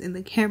guys in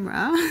the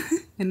camera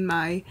and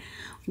my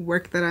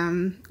work that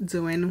I'm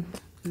doing.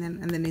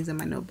 And then these are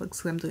my notebooks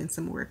because I'm doing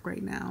some work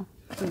right now.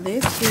 So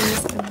this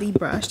is the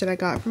brush that I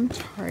got from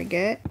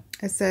Target.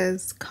 It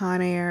says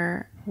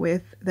Conair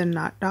with the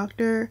Knot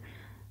Doctor.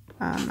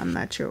 I'm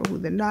not sure who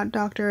the Knot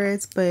Doctor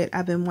is, but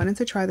I've been wanting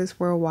to try this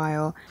for a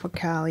while for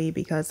Callie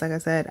because, like I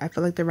said, I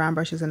feel like the round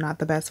brushes are not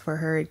the best for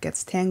her. It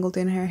gets tangled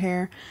in her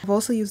hair. I've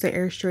also used the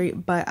Air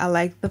Straight, but I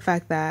like the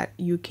fact that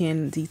you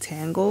can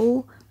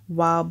detangle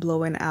while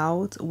blowing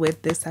out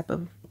with this type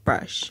of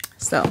brush.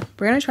 So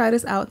we're gonna try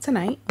this out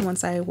tonight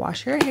once I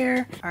wash her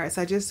hair. All right,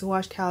 so I just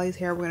washed Callie's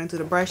hair. We're gonna do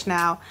the brush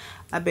now.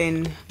 I've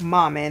been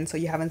momming, so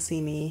you haven't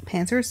seen me.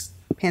 Pants are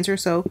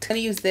soaked. I'm gonna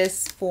use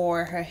this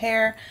for her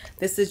hair.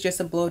 This is just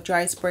a blow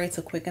dry spray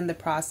to quicken the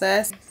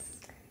process.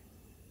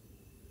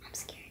 I'm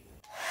scared.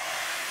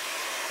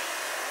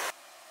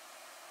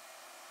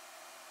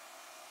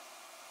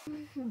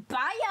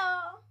 Bye,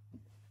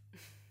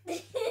 y'all.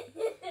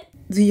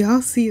 Do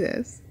y'all see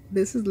this?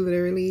 This is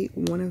literally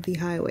one of the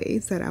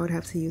highways that I would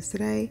have to use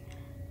today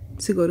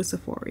to go to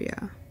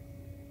Sephoria.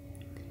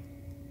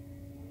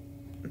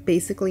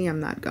 Basically,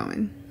 I'm not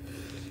going.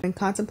 And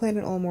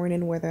contemplating all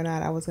morning whether or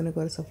not I was gonna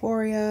go to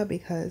Sephoria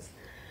because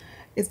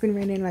it's been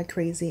raining like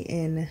crazy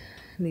in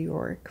New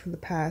York for the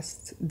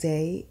past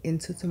day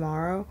into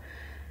tomorrow.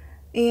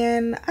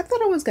 And I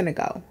thought I was gonna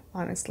go,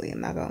 honestly.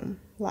 I'm not gonna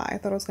lie. I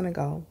thought I was gonna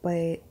go,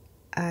 but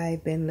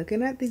I've been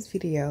looking at these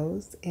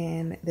videos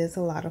and there's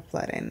a lot of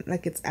flooding.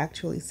 Like, it's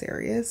actually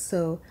serious.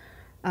 So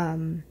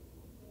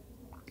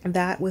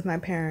that with my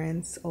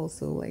parents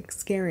also like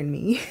scaring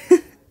me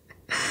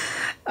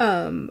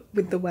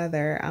with the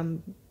weather,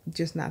 I'm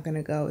just not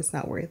gonna go. It's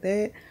not worth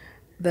it.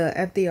 The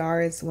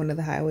FDR is one of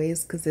the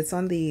highways because it's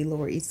on the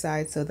Lower East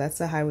Side, so that's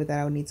the highway that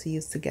I would need to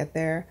use to get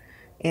there,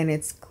 and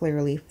it's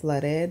clearly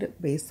flooded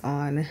based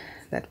on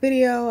that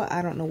video.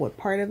 I don't know what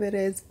part of it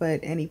is, but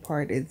any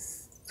part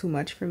is too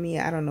much for me.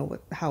 I don't know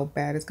how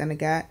bad it's gonna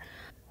get.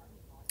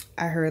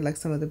 I heard like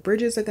some of the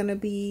bridges are gonna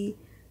be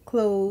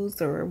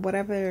closed or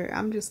whatever.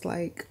 I'm just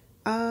like,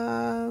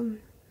 no.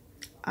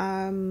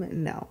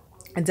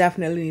 I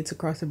definitely need to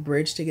cross a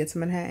bridge to get to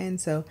Manhattan,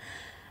 so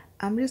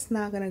I'm just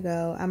not gonna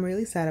go. I'm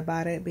really sad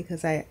about it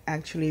because I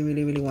actually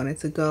really wanted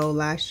to go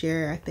last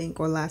year, I think,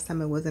 or last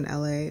time it was in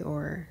LA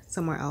or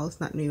somewhere else,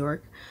 not New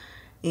York.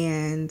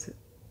 And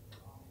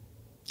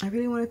I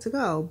really wanted to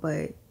go,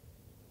 but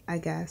I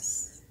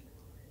guess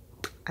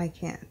I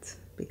can't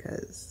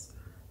because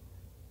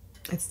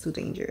it's too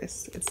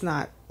dangerous. It's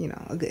not, you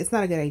know, it's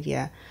not a good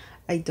idea.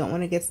 I don't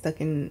want to get stuck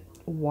in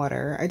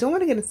water. I don't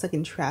want to get stuck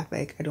in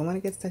traffic. I don't want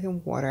to get stuck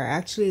in water. I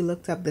actually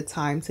looked up the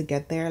time to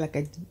get there, like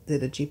I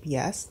did a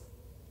GPS.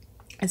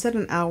 I said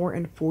an hour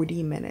and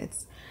 40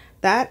 minutes.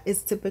 That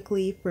is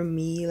typically for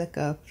me like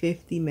a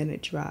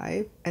 50-minute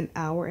drive. An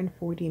hour and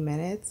 40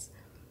 minutes.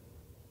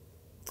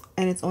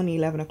 And it's only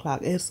 11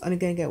 o'clock. It's only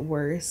gonna get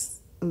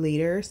worse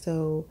later.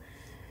 So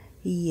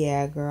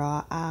yeah,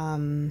 girl.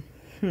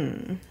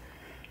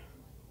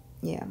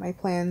 Yeah, my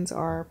plans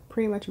are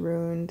pretty much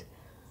ruined.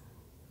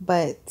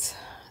 But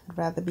I'd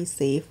rather be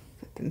safe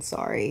than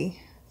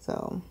sorry.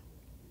 So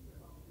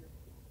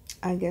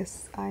I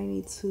guess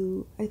I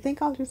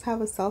think I'll just have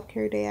a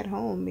self-care day at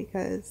home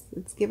because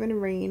it's giving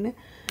rain,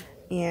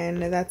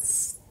 and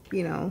that's,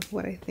 you know,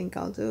 what I think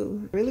I'll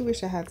do. I really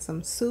wish I had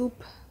some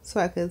soup so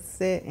I could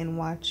sit and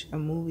watch a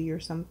movie or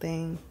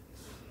something.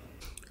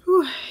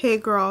 Whew. Hey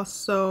girl,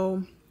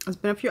 so it's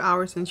been a few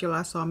hours since you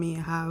last saw me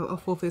have a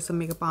full face of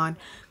makeup on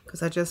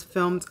because I just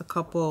filmed a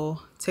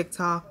couple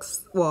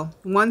TikToks. Well,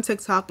 one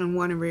TikTok and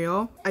one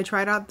reel. I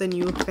tried out the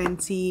new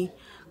Fenty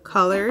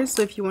colors,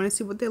 so if you want to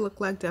see what they look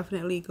like,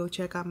 definitely go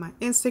check out my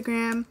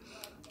Instagram,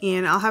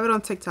 and I'll have it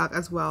on TikTok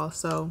as well.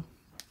 So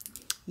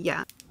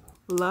yeah,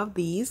 love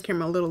these.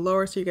 Camera a little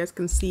lower so you guys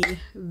can see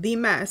the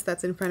mess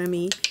that's in front of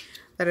me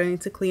that I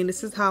need to clean.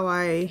 This is how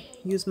I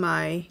use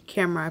my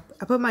camera.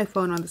 I put my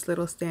phone on this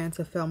little stand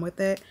to film with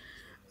it.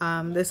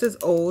 This is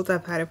old.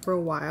 I've had it for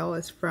a while.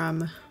 It's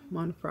from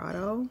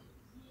Monfrado,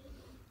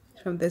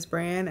 from this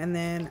brand, and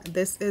then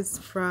this is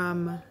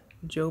from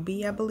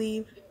Joby, I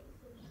believe.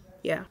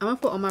 Yeah, I'm gonna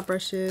put all my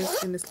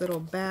brushes in this little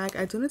bag.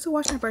 I do need to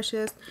wash my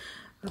brushes.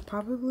 I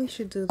probably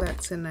should do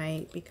that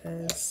tonight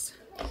because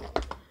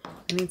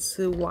I need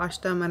to wash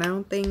them, and I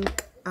don't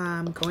think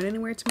I'm going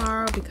anywhere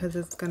tomorrow because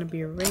it's gonna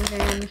be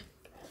raining.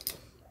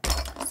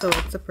 So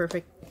it's a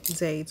perfect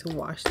day to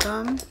wash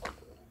them.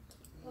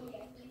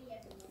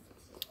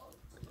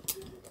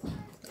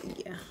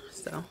 Yeah,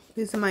 so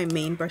these are my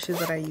main brushes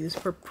that I use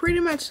for pretty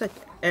much like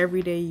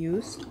everyday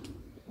use.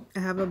 I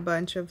have a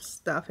bunch of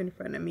stuff in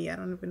front of me. I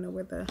don't even know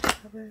where the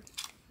cover.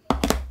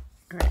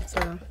 Alright,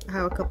 so I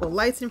have a couple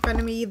lights in front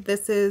of me.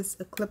 This is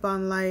a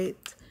clip-on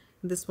light.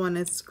 This one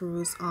is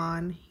screws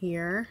on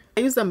here. I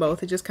use them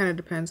both. It just kind of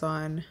depends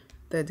on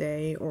the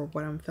day or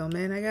what I'm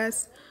filming, I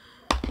guess.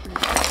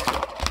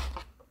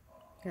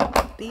 Gotta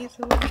put these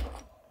away.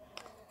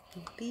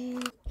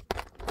 These.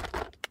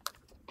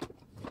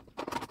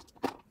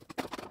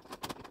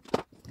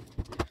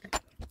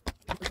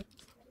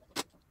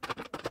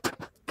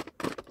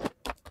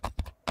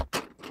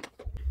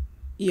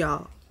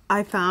 Y'all,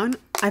 I found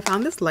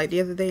this light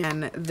the other day,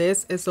 and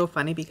this is so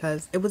funny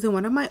because it was in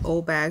one of my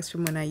old bags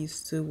from when I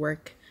used to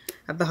work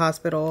at the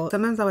hospital.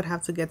 Sometimes I would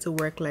have to get to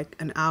work like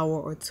an hour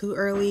or two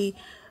early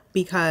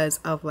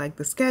because of like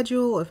the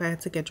schedule, if I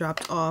had to get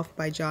dropped off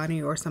by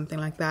Johnny or something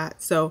like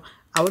that. So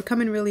I would come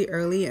in really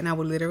early and I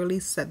would literally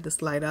set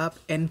this light up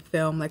and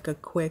film like a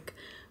quick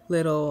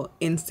little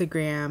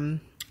Instagram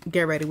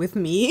get ready with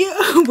me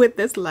with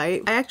this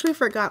light. I actually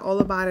forgot all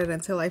about it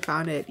until I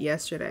found it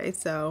yesterday,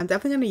 so I'm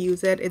definitely going to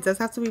use it. It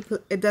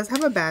does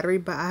have a battery,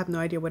 but I have no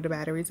idea where the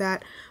battery's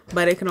at,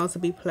 but it can also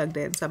be plugged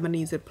in, so I'm going to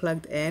use it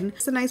plugged in.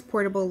 It's a nice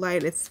portable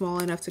light. It's small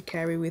enough to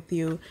carry with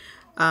you.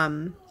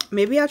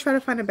 Maybe I'll try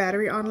to find a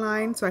battery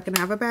online so I can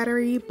have a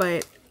battery,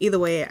 but either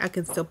way I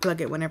can still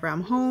plug it whenever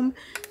I'm home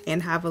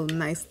and have a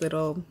nice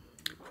little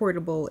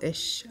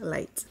portable-ish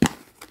light.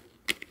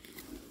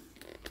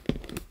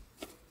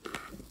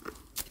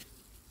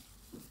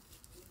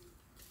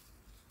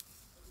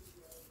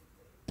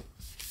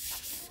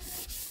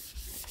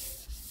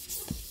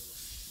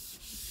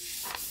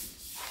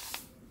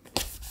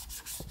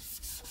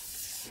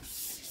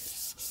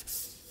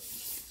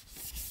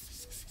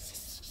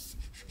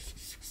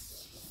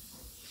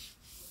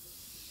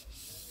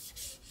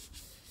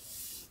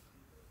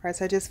 Alright,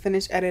 so I just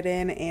finished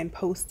editing and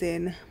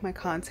posting my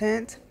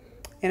content,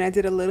 and I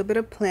did a little bit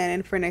of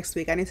planning for next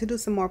week. I need to do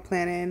some more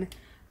planning.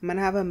 I'm gonna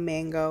have a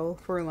mango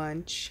for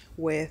lunch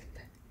with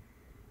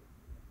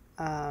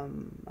I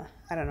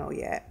don't know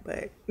yet,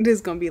 but this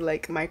is gonna be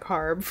like my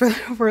carb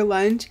for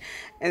lunch,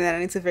 and then I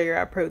need to figure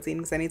out protein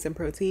because I need some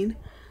protein.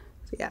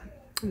 So yeah,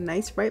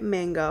 nice ripe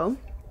mango.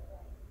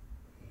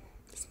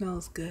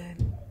 Smells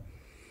good.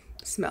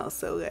 Smells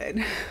so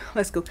good.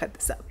 Let's go cut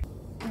this up.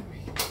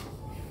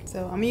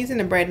 So I'm using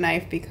a bread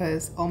knife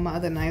because all my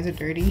other knives are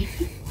dirty.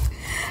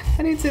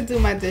 I need to do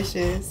my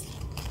dishes,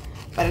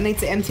 but I need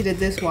to empty the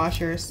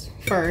dishwashers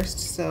first,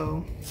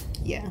 so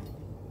yeah.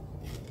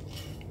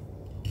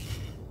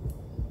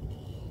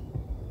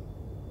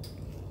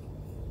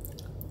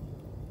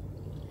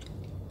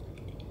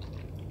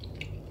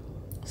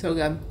 So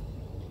good.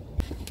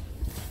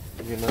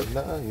 You're not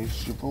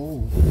nice, you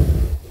boo.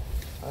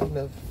 I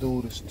never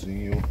do this to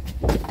you.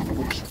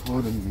 What you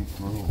putting me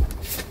through?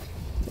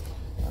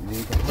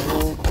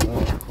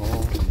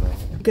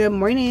 Good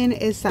morning,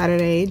 it's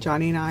Saturday.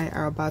 Johnny and I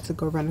are about to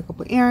go run a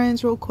couple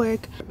errands real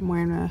quick. I'm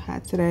wearing a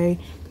hat today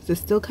because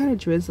it's still kind of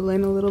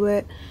drizzling a little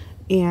bit,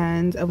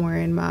 and I'm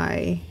wearing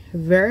my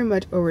very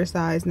much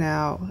oversized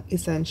now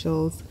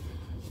essentials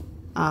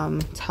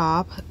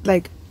top.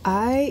 Like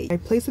I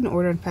placed an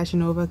order on Fashion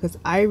Nova because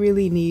I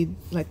really need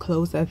like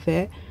clothes that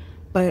fit,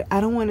 but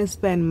I don't want to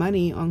spend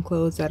money on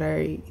clothes that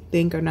I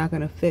think are not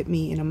going to fit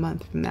me in a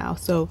month from now.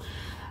 So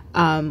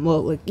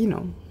well, like, you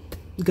know,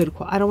 good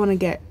quality. I don't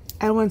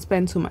want to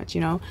spend too much,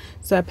 you know.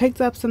 So I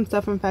picked up some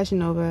stuff from Fashion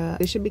Nova.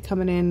 They should be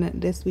coming in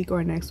this week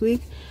or next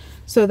week,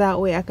 so that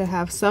way I could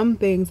have some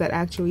things that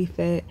actually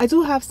fit. I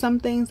do have some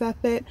things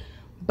that fit,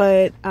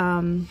 but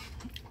a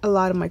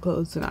lot of my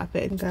clothes do not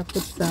fit. I gotta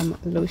put some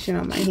lotion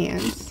on my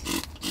hands.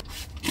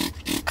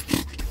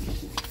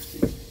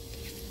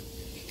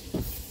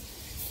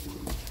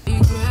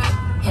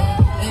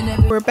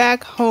 We're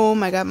back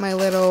home. I got my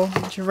little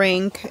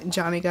drink.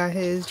 Johnny got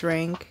his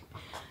drink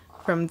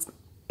from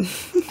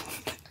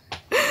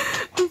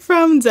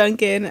from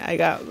Dunkin'. I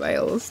got my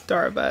little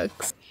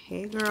Starbucks.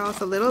 Hey girl, it's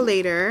a little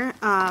later.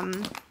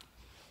 I'm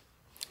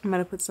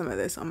gonna put some of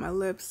this on my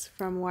lips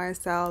from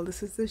YSL.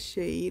 This is the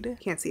shade.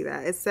 Can't see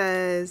that. It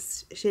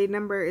says shade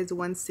number is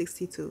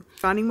 162.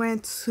 Johnny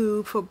went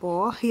to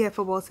football. He had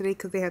football today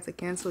because they had to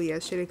cancel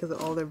yesterday because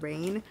of all the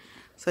rain.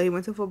 So he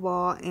went to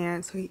football,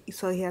 and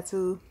so he had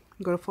to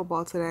go to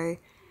football today.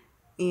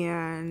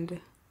 And so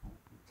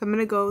I'm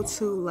gonna go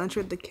to lunch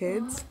with the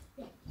kids.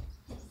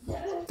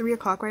 3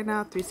 o'clock right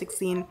now,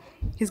 3:16.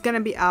 He's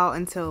gonna be out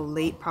until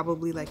late,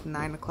 probably like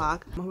 9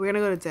 o'clock. We're gonna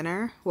go to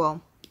dinner.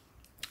 Well,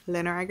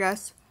 dinner, I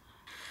guess.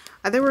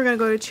 I think we're gonna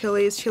go to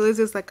Chili's. Chili's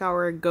is like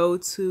our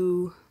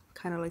go-to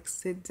kind of like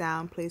sit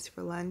down place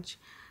for lunch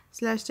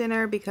 /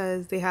 dinner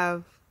because they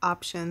have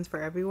options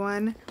for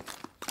everyone.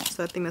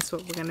 So I think that's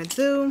what we're gonna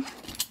do.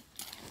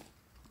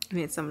 I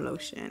need some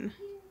lotion.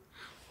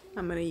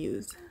 I'm gonna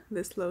use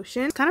this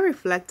lotion. Kind of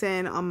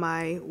reflecting on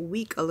my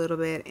week a little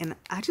bit, and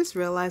I just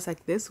realized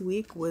like this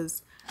week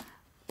was,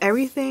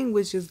 everything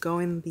was just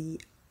going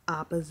the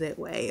opposite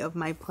way of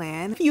my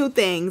plan. A few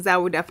things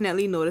that were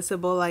definitely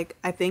noticeable. Like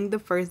I think the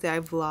first day I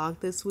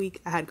vlogged this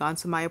week, I had gone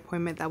to my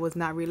appointment that was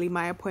not really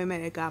my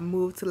appointment. It got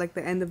moved to like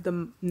the end of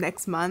the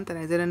next month, and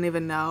I didn't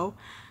even know.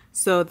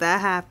 So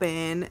that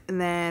happened.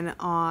 And then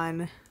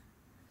on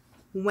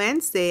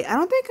Wednesday, I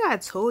don't think I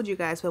had told you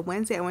guys, but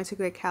Wednesday I went to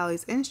get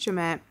Callie's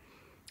instrument.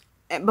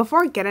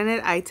 Before getting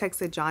it, I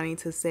texted Johnny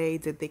to say,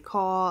 did they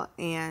call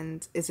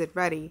and is it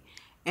ready?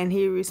 And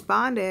he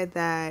responded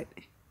that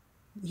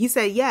he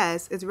said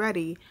yes, it's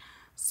ready.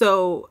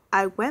 So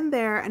I went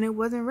there and it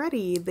wasn't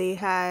ready.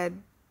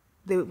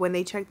 When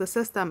they checked the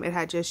system, it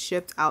had just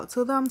shipped out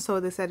to them. So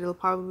they said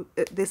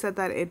they said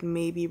that it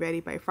may be ready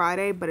by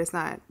Friday, but it's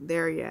not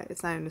there yet.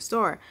 It's not in the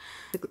store.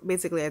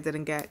 Basically, I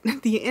didn't get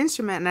the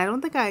instrument, and I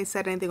don't think I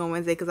said anything on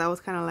Wednesday because I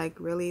was kind of like,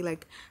 really,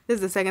 like, this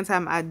is the second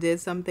time I did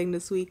something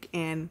this week,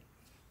 and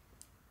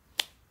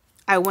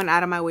I went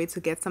out of my way to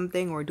get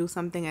something or do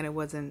something, and it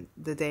wasn't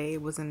the day,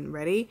 it wasn't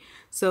ready.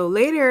 So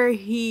later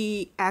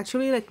he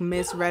actually like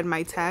misread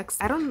my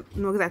text. I don't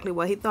know exactly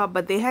what he thought,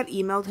 but they had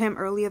emailed him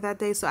earlier that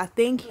day, so I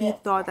think he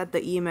thought that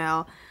the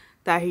email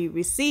that he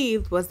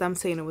received was them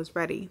saying it was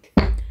ready.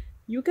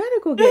 You gotta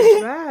go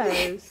get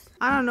dressed.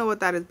 I don't know what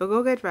that is, but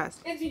go get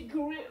dressed.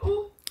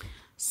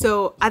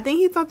 So I think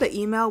he thought the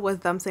email was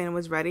them saying it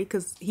was ready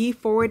because he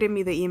forwarded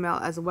me the email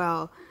as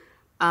well.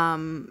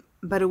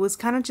 But it was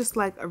kind of just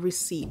like a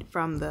receipt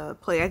from the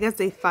place. I guess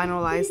they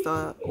finalized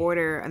the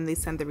order and they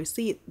sent the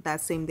receipt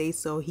that same day.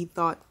 So he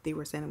thought they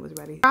were saying it was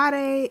ready.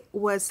 Friday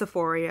was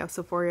sephoria.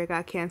 Sephoria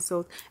got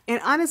canceled.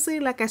 And honestly,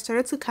 like I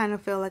started to kind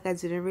of feel like I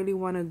didn't really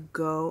want to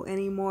go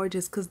anymore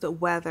just because the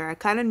weather. I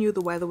kind of knew the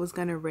weather was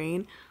going to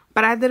rain,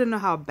 but I didn't know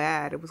how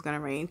bad it was going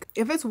to rain.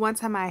 If it's one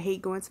time I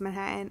hate going to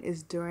Manhattan,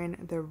 it's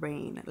during the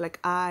rain. Like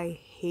I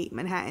hate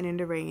Manhattan in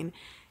the rain.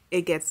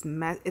 It gets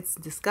it's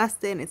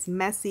disgusting, it's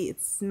messy,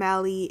 it's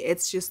smelly,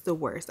 it's just the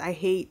worst. I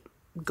hate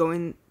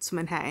going to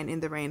Manhattan in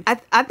the rain.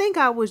 I think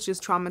I was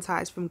just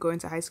traumatized from going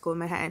to high school in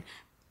Manhattan.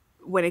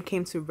 when it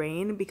came to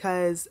rain,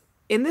 because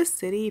in this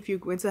city, if you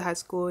went to high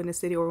school in the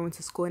city or went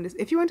to school in this,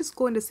 if you went to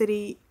school in the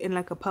city in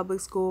like a public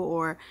school,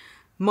 or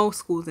most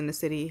schools in the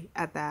city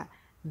at that,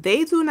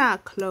 they do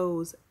not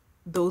close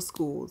those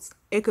schools.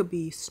 It could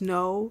be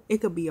snow, it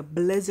could be a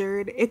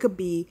blizzard, it could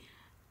be,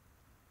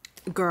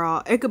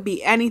 girl, it could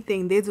be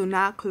anything. They do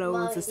not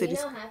close the city. You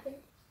know what happened?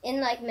 In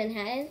like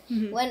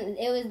Manhattan, when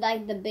it was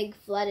like the big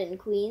flood in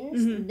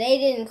Queens, they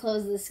didn't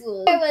close the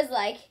school. It was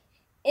like,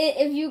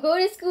 if you go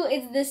to school,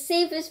 it's the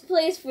safest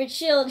place for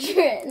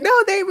children.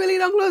 No, they really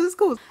don't close the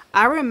schools.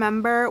 I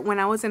remember when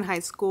I was in high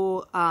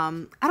school,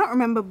 I don't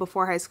remember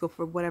before high school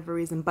for whatever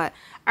reason, but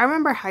I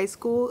remember high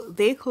school,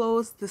 they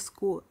closed the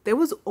school. There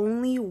was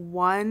only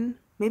one,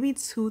 maybe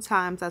 2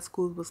 times that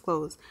school was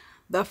closed.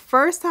 The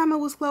first time it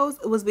was closed,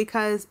 it was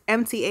because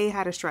MTA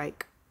had a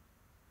strike.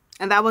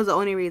 And that was the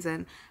only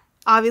reason.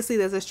 Obviously,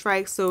 there's a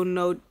strike, so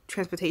no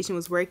transportation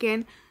was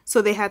working.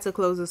 So they had to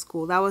close the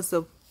school. That was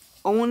the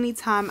only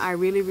time I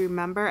really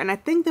remember. And I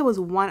think there was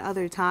one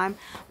other time.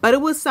 But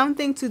it was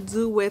something to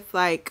do with,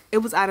 like, it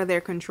was out of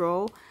their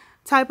control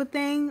type of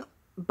thing.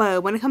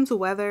 But when it comes to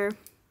weather,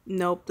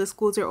 nope, the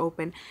schools are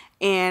open.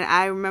 And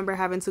I remember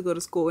having to go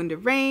to school in the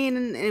rain.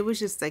 And it was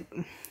just like,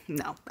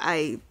 no.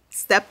 I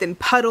stepped in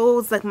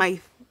puddles. Like, my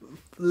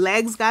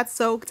legs got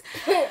soaked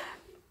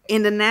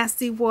in the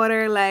nasty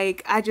water.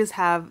 Like, I just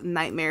have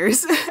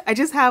nightmares. I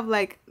just have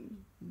like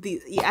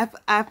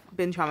I've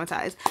been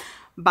traumatized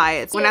by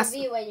it. When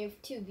you're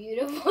too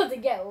beautiful to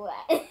get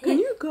wet. Can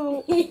you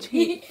go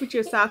put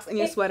your socks and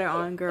your sweater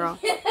on, girl?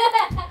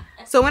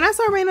 So when I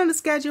saw rain on the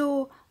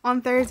schedule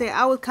on Thursday,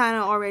 I was kind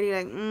of already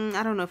like,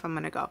 I don't know if I'm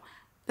gonna go.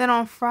 Then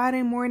on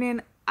Friday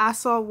morning, I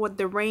saw what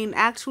the rain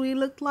actually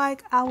looked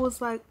like. I was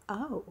like,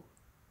 oh,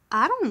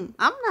 I'm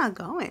not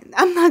going.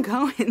 I'm not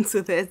going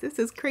to this. This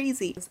is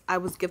crazy. I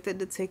was gifted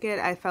the ticket.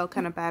 I felt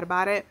kind of bad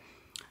about it.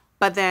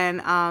 But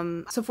then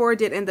Sephora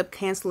did end up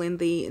canceling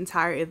the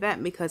entire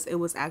event because it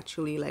was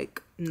actually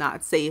like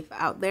not safe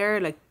out there.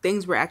 Like,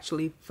 things were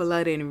actually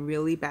flooding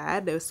really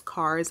bad. There's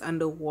cars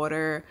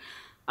underwater.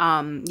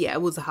 Yeah,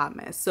 it was a hot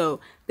mess. So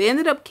they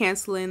ended up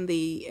canceling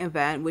the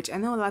event, which I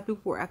know a lot of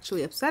people were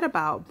actually upset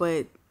about.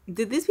 But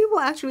did these people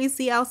actually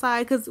see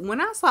outside? Because when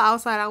I saw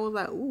outside, I was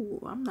like,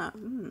 ooh, I'm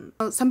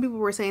not. Some people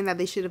were saying that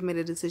they should have made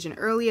a decision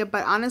earlier.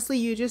 But honestly,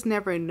 you just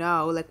never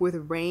know. Like, with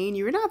rain,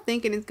 you're not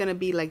thinking it's going to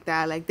be like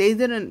that. Like, they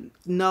didn't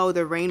know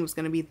the rain was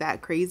going to be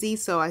that crazy.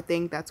 So I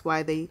think that's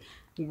why they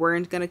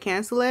weren't going to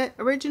cancel it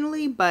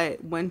originally.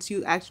 But once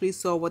you actually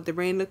saw what the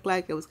rain looked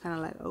like, it was kind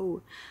of like,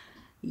 oh,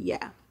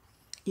 yeah,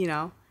 you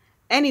know.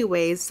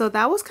 Anyways, so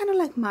that was kind of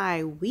like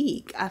my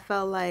week. I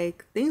felt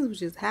like things was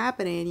just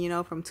happening, you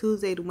know, from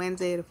Tuesday to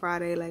Wednesday to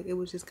Friday. Like, it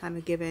was just kind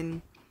of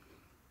giving,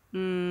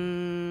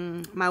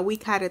 my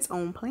week had its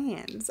own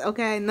plans,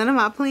 okay? None of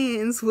my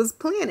plans was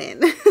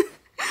planning.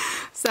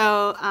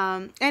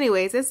 So,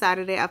 anyways, it's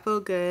Saturday. I feel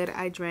good.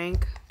 I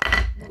drank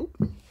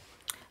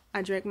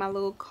my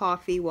little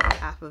coffee, well,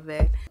 half of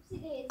it.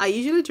 I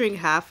usually drink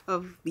half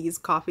of these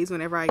coffees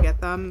whenever I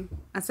get them.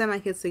 I send my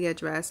kids to get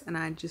dressed, and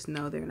I just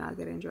know they're not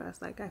getting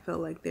dressed. Like, I feel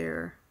like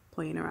they're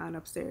playing around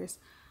upstairs.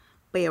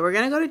 But yeah, we're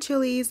gonna go to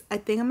Chili's. I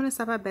think I'm gonna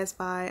stop at Best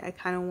Buy. I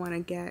kind of want to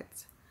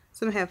get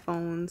some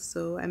headphones,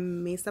 so I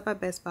may stop at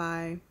Best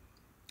Buy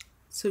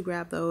to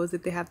grab those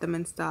if they have them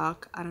in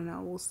stock. I don't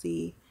know, we'll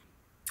see.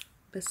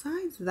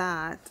 Besides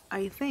that,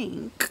 I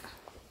think,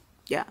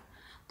 yeah,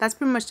 that's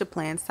pretty much the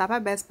plan. Stop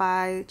at Best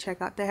Buy,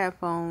 check out the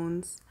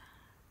headphones,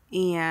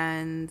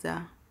 and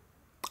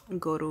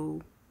go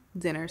to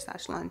dinner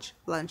 / lunch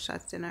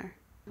 / dinner.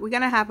 We're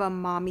gonna have a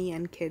mommy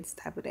and kids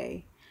type of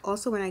day.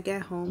 Also, when I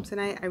get home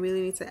tonight, I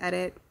really need to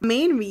edit.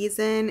 Main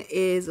reason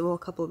is, well, a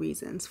couple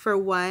reasons. For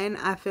one,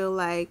 I feel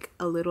like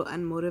a little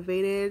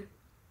unmotivated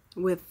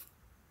with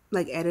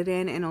like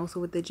editing and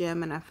also with the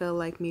gym, and I feel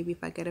like maybe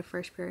if I get a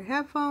fresh pair of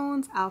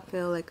headphones, I'll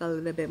feel like a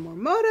little bit more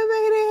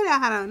motivated.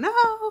 I don't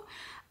know.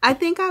 I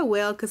think I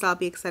will, because I'll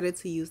be excited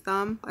to use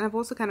them. And I've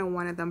also kind of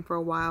wanted them for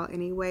a while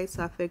anyway,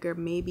 so I figure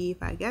maybe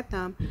if I get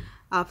them,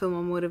 I'll feel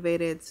more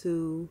motivated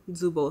to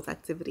do both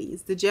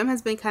activities. The gym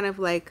has been kind of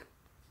like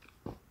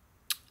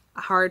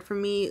hard for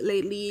me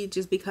lately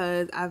just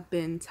because I've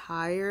been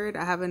tired.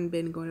 I haven't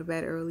been going to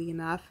bed early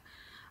enough.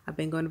 I've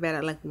been going to bed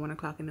at like 1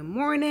 o'clock in the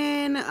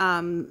morning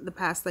the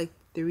past like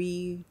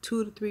 2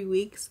 to 3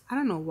 weeks. I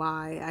don't know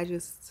why.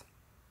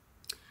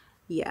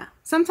 Yeah,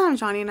 sometimes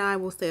Johnny and I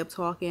will stay up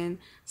talking.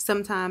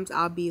 Sometimes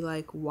I'll be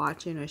like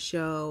watching a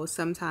show.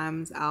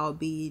 Sometimes I'll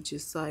be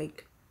just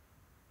like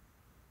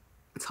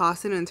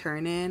tossing and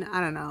turning. I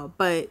don't know,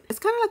 but it's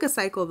kind of like a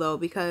cycle though,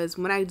 because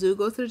when I do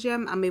go to the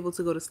gym, I'm able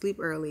to go to sleep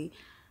early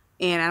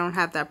and I don't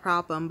have that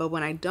problem. But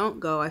when I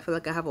don't go, I feel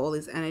like I have all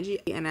this energy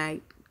and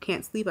I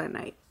can't sleep at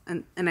night,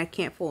 and I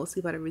can't fall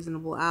asleep at a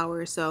reasonable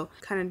hour. So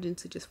kind of need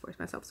to just force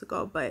myself to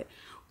go, but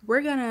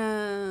we're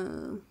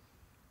gonna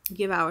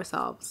give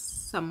ourselves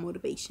some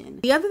motivation.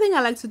 The other thing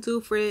I like to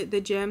do for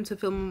the gym to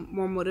feel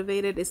more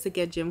motivated is to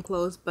get gym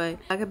clothes, but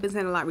like I've been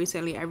saying a lot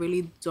recently, I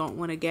really don't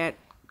want to get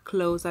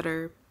clothes that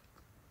are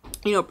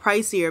you know,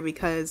 pricier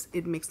because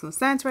it makes no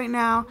sense right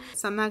now.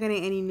 So I'm not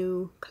getting any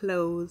new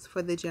clothes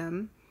for the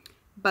gym,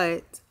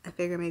 but I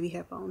figure maybe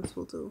headphones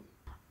will do.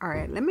 All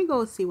right, let me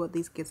go see what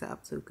these kids are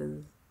up to,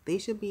 because they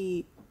should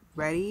be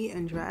ready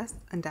and dressed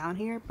and down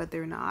here, but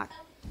they're not.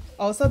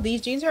 Also,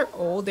 these jeans are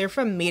old. They're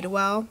from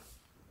Madewell,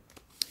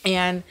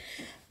 and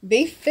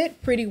they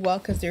fit pretty well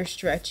because they're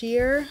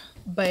stretchier,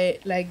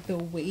 but like the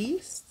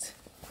waist,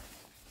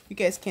 you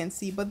guys can't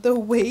see, but the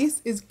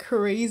waist is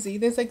crazy.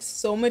 There's like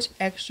so much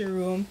extra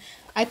room.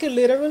 I could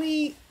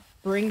literally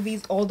bring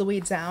these all the way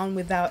down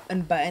without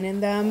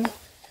unbuttoning them.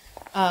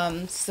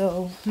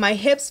 So my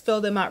hips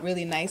fill them out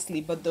really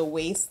nicely, but the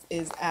waist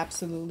is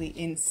absolutely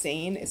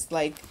insane. It's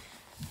like,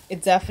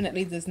 it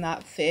definitely does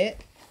not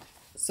fit.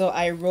 So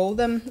I roll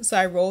them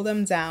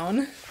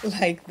down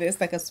like this,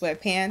 like a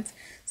sweatpants,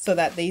 so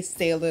that they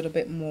stay a little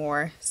bit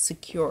more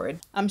secured.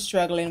 I'm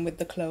struggling with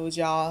the clothes,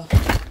 y'all.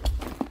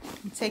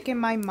 I'm taking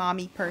my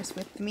mommy purse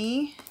with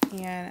me,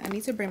 and I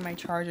need to bring my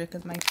charger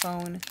because my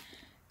phone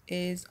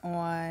is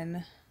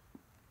on,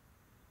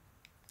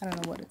 I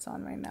don't know what it's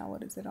on right now.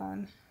 What is it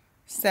on?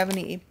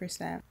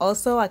 78%.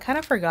 Also, I kind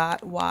of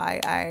forgot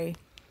why I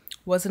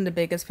wasn't the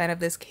biggest fan of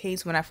this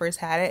case when I first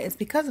had it. It's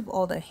because of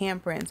all the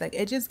handprints. Like,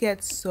 it just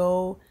gets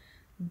so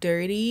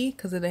dirty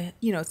because of the,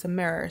 you know, it's a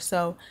mirror.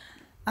 So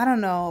I don't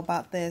know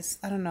about this.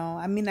 I don't know.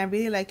 I mean, I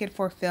really like it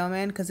for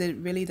filming because it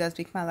really does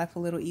make my life a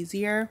little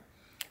easier,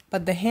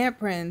 but the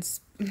handprints,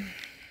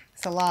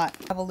 it's a lot.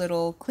 I have a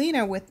little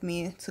cleaner with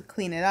me to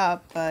clean it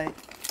up, but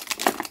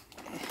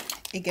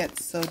it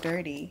gets so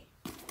dirty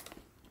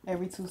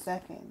every 2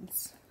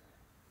 seconds.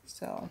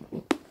 So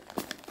I'm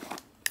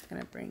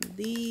gonna bring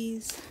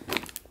these.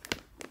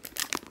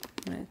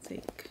 I'm gonna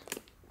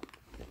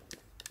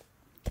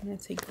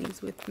take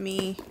these with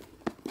me.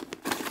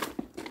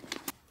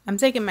 I'm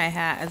taking my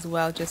hat as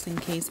well just in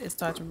case it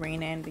starts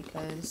raining,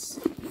 because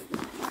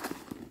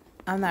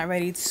I'm not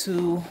ready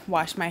to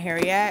wash my hair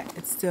yet.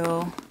 It's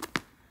still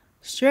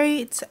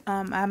straight.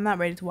 I'm not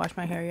ready to wash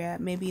my hair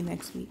yet. Maybe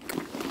next week.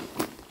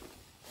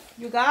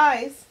 You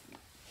guys,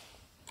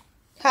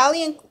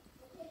 Callie and,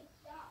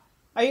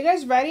 are you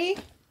guys ready?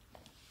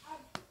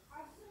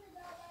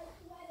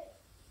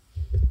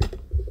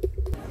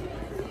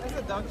 There's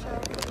a dog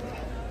show.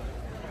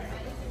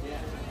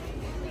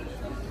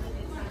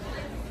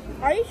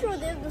 Are you sure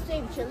they're the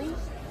same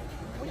Chili's?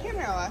 We came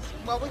here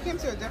we came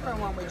to a different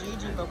one with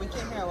Gigi, but we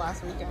came here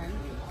last weekend.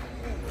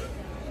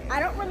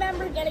 I don't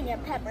remember getting a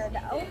pepper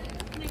though.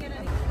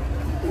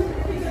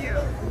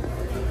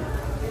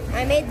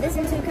 I made this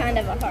into kind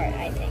of a heart,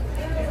 I think.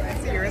 I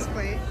see yours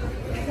plate.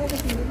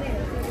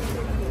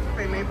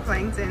 They made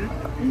plankton.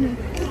 You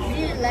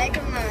like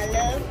my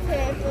love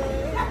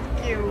pepper?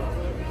 Cute.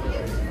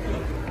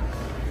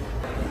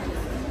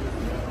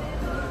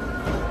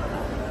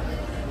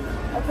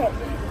 Okay.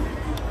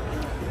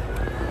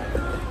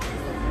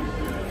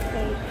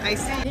 I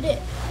see. You did.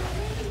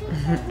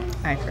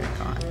 I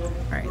forgot.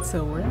 Alright,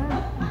 so we're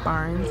at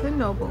Barnes and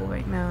Noble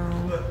right now.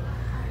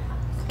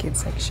 Kids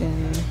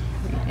section.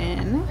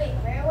 Reading. Wait,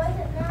 where was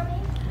it, Mommy?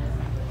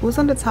 Who's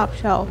on the top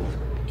shelf?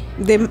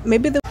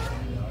 Maybe the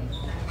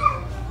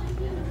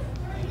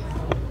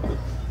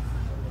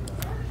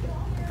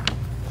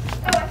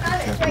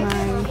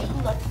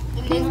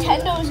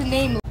Nintendo's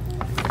name.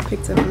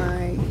 picked up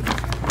my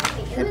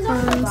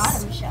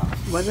headphones.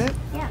 Was it?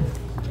 Yeah.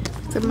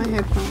 Picked up my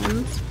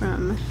headphones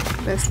from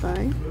Best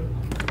Buy.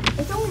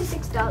 It's only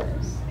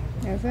 $6.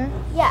 Is it?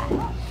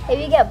 Yeah. If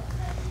you get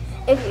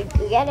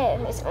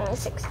it, it's only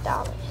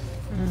 $6.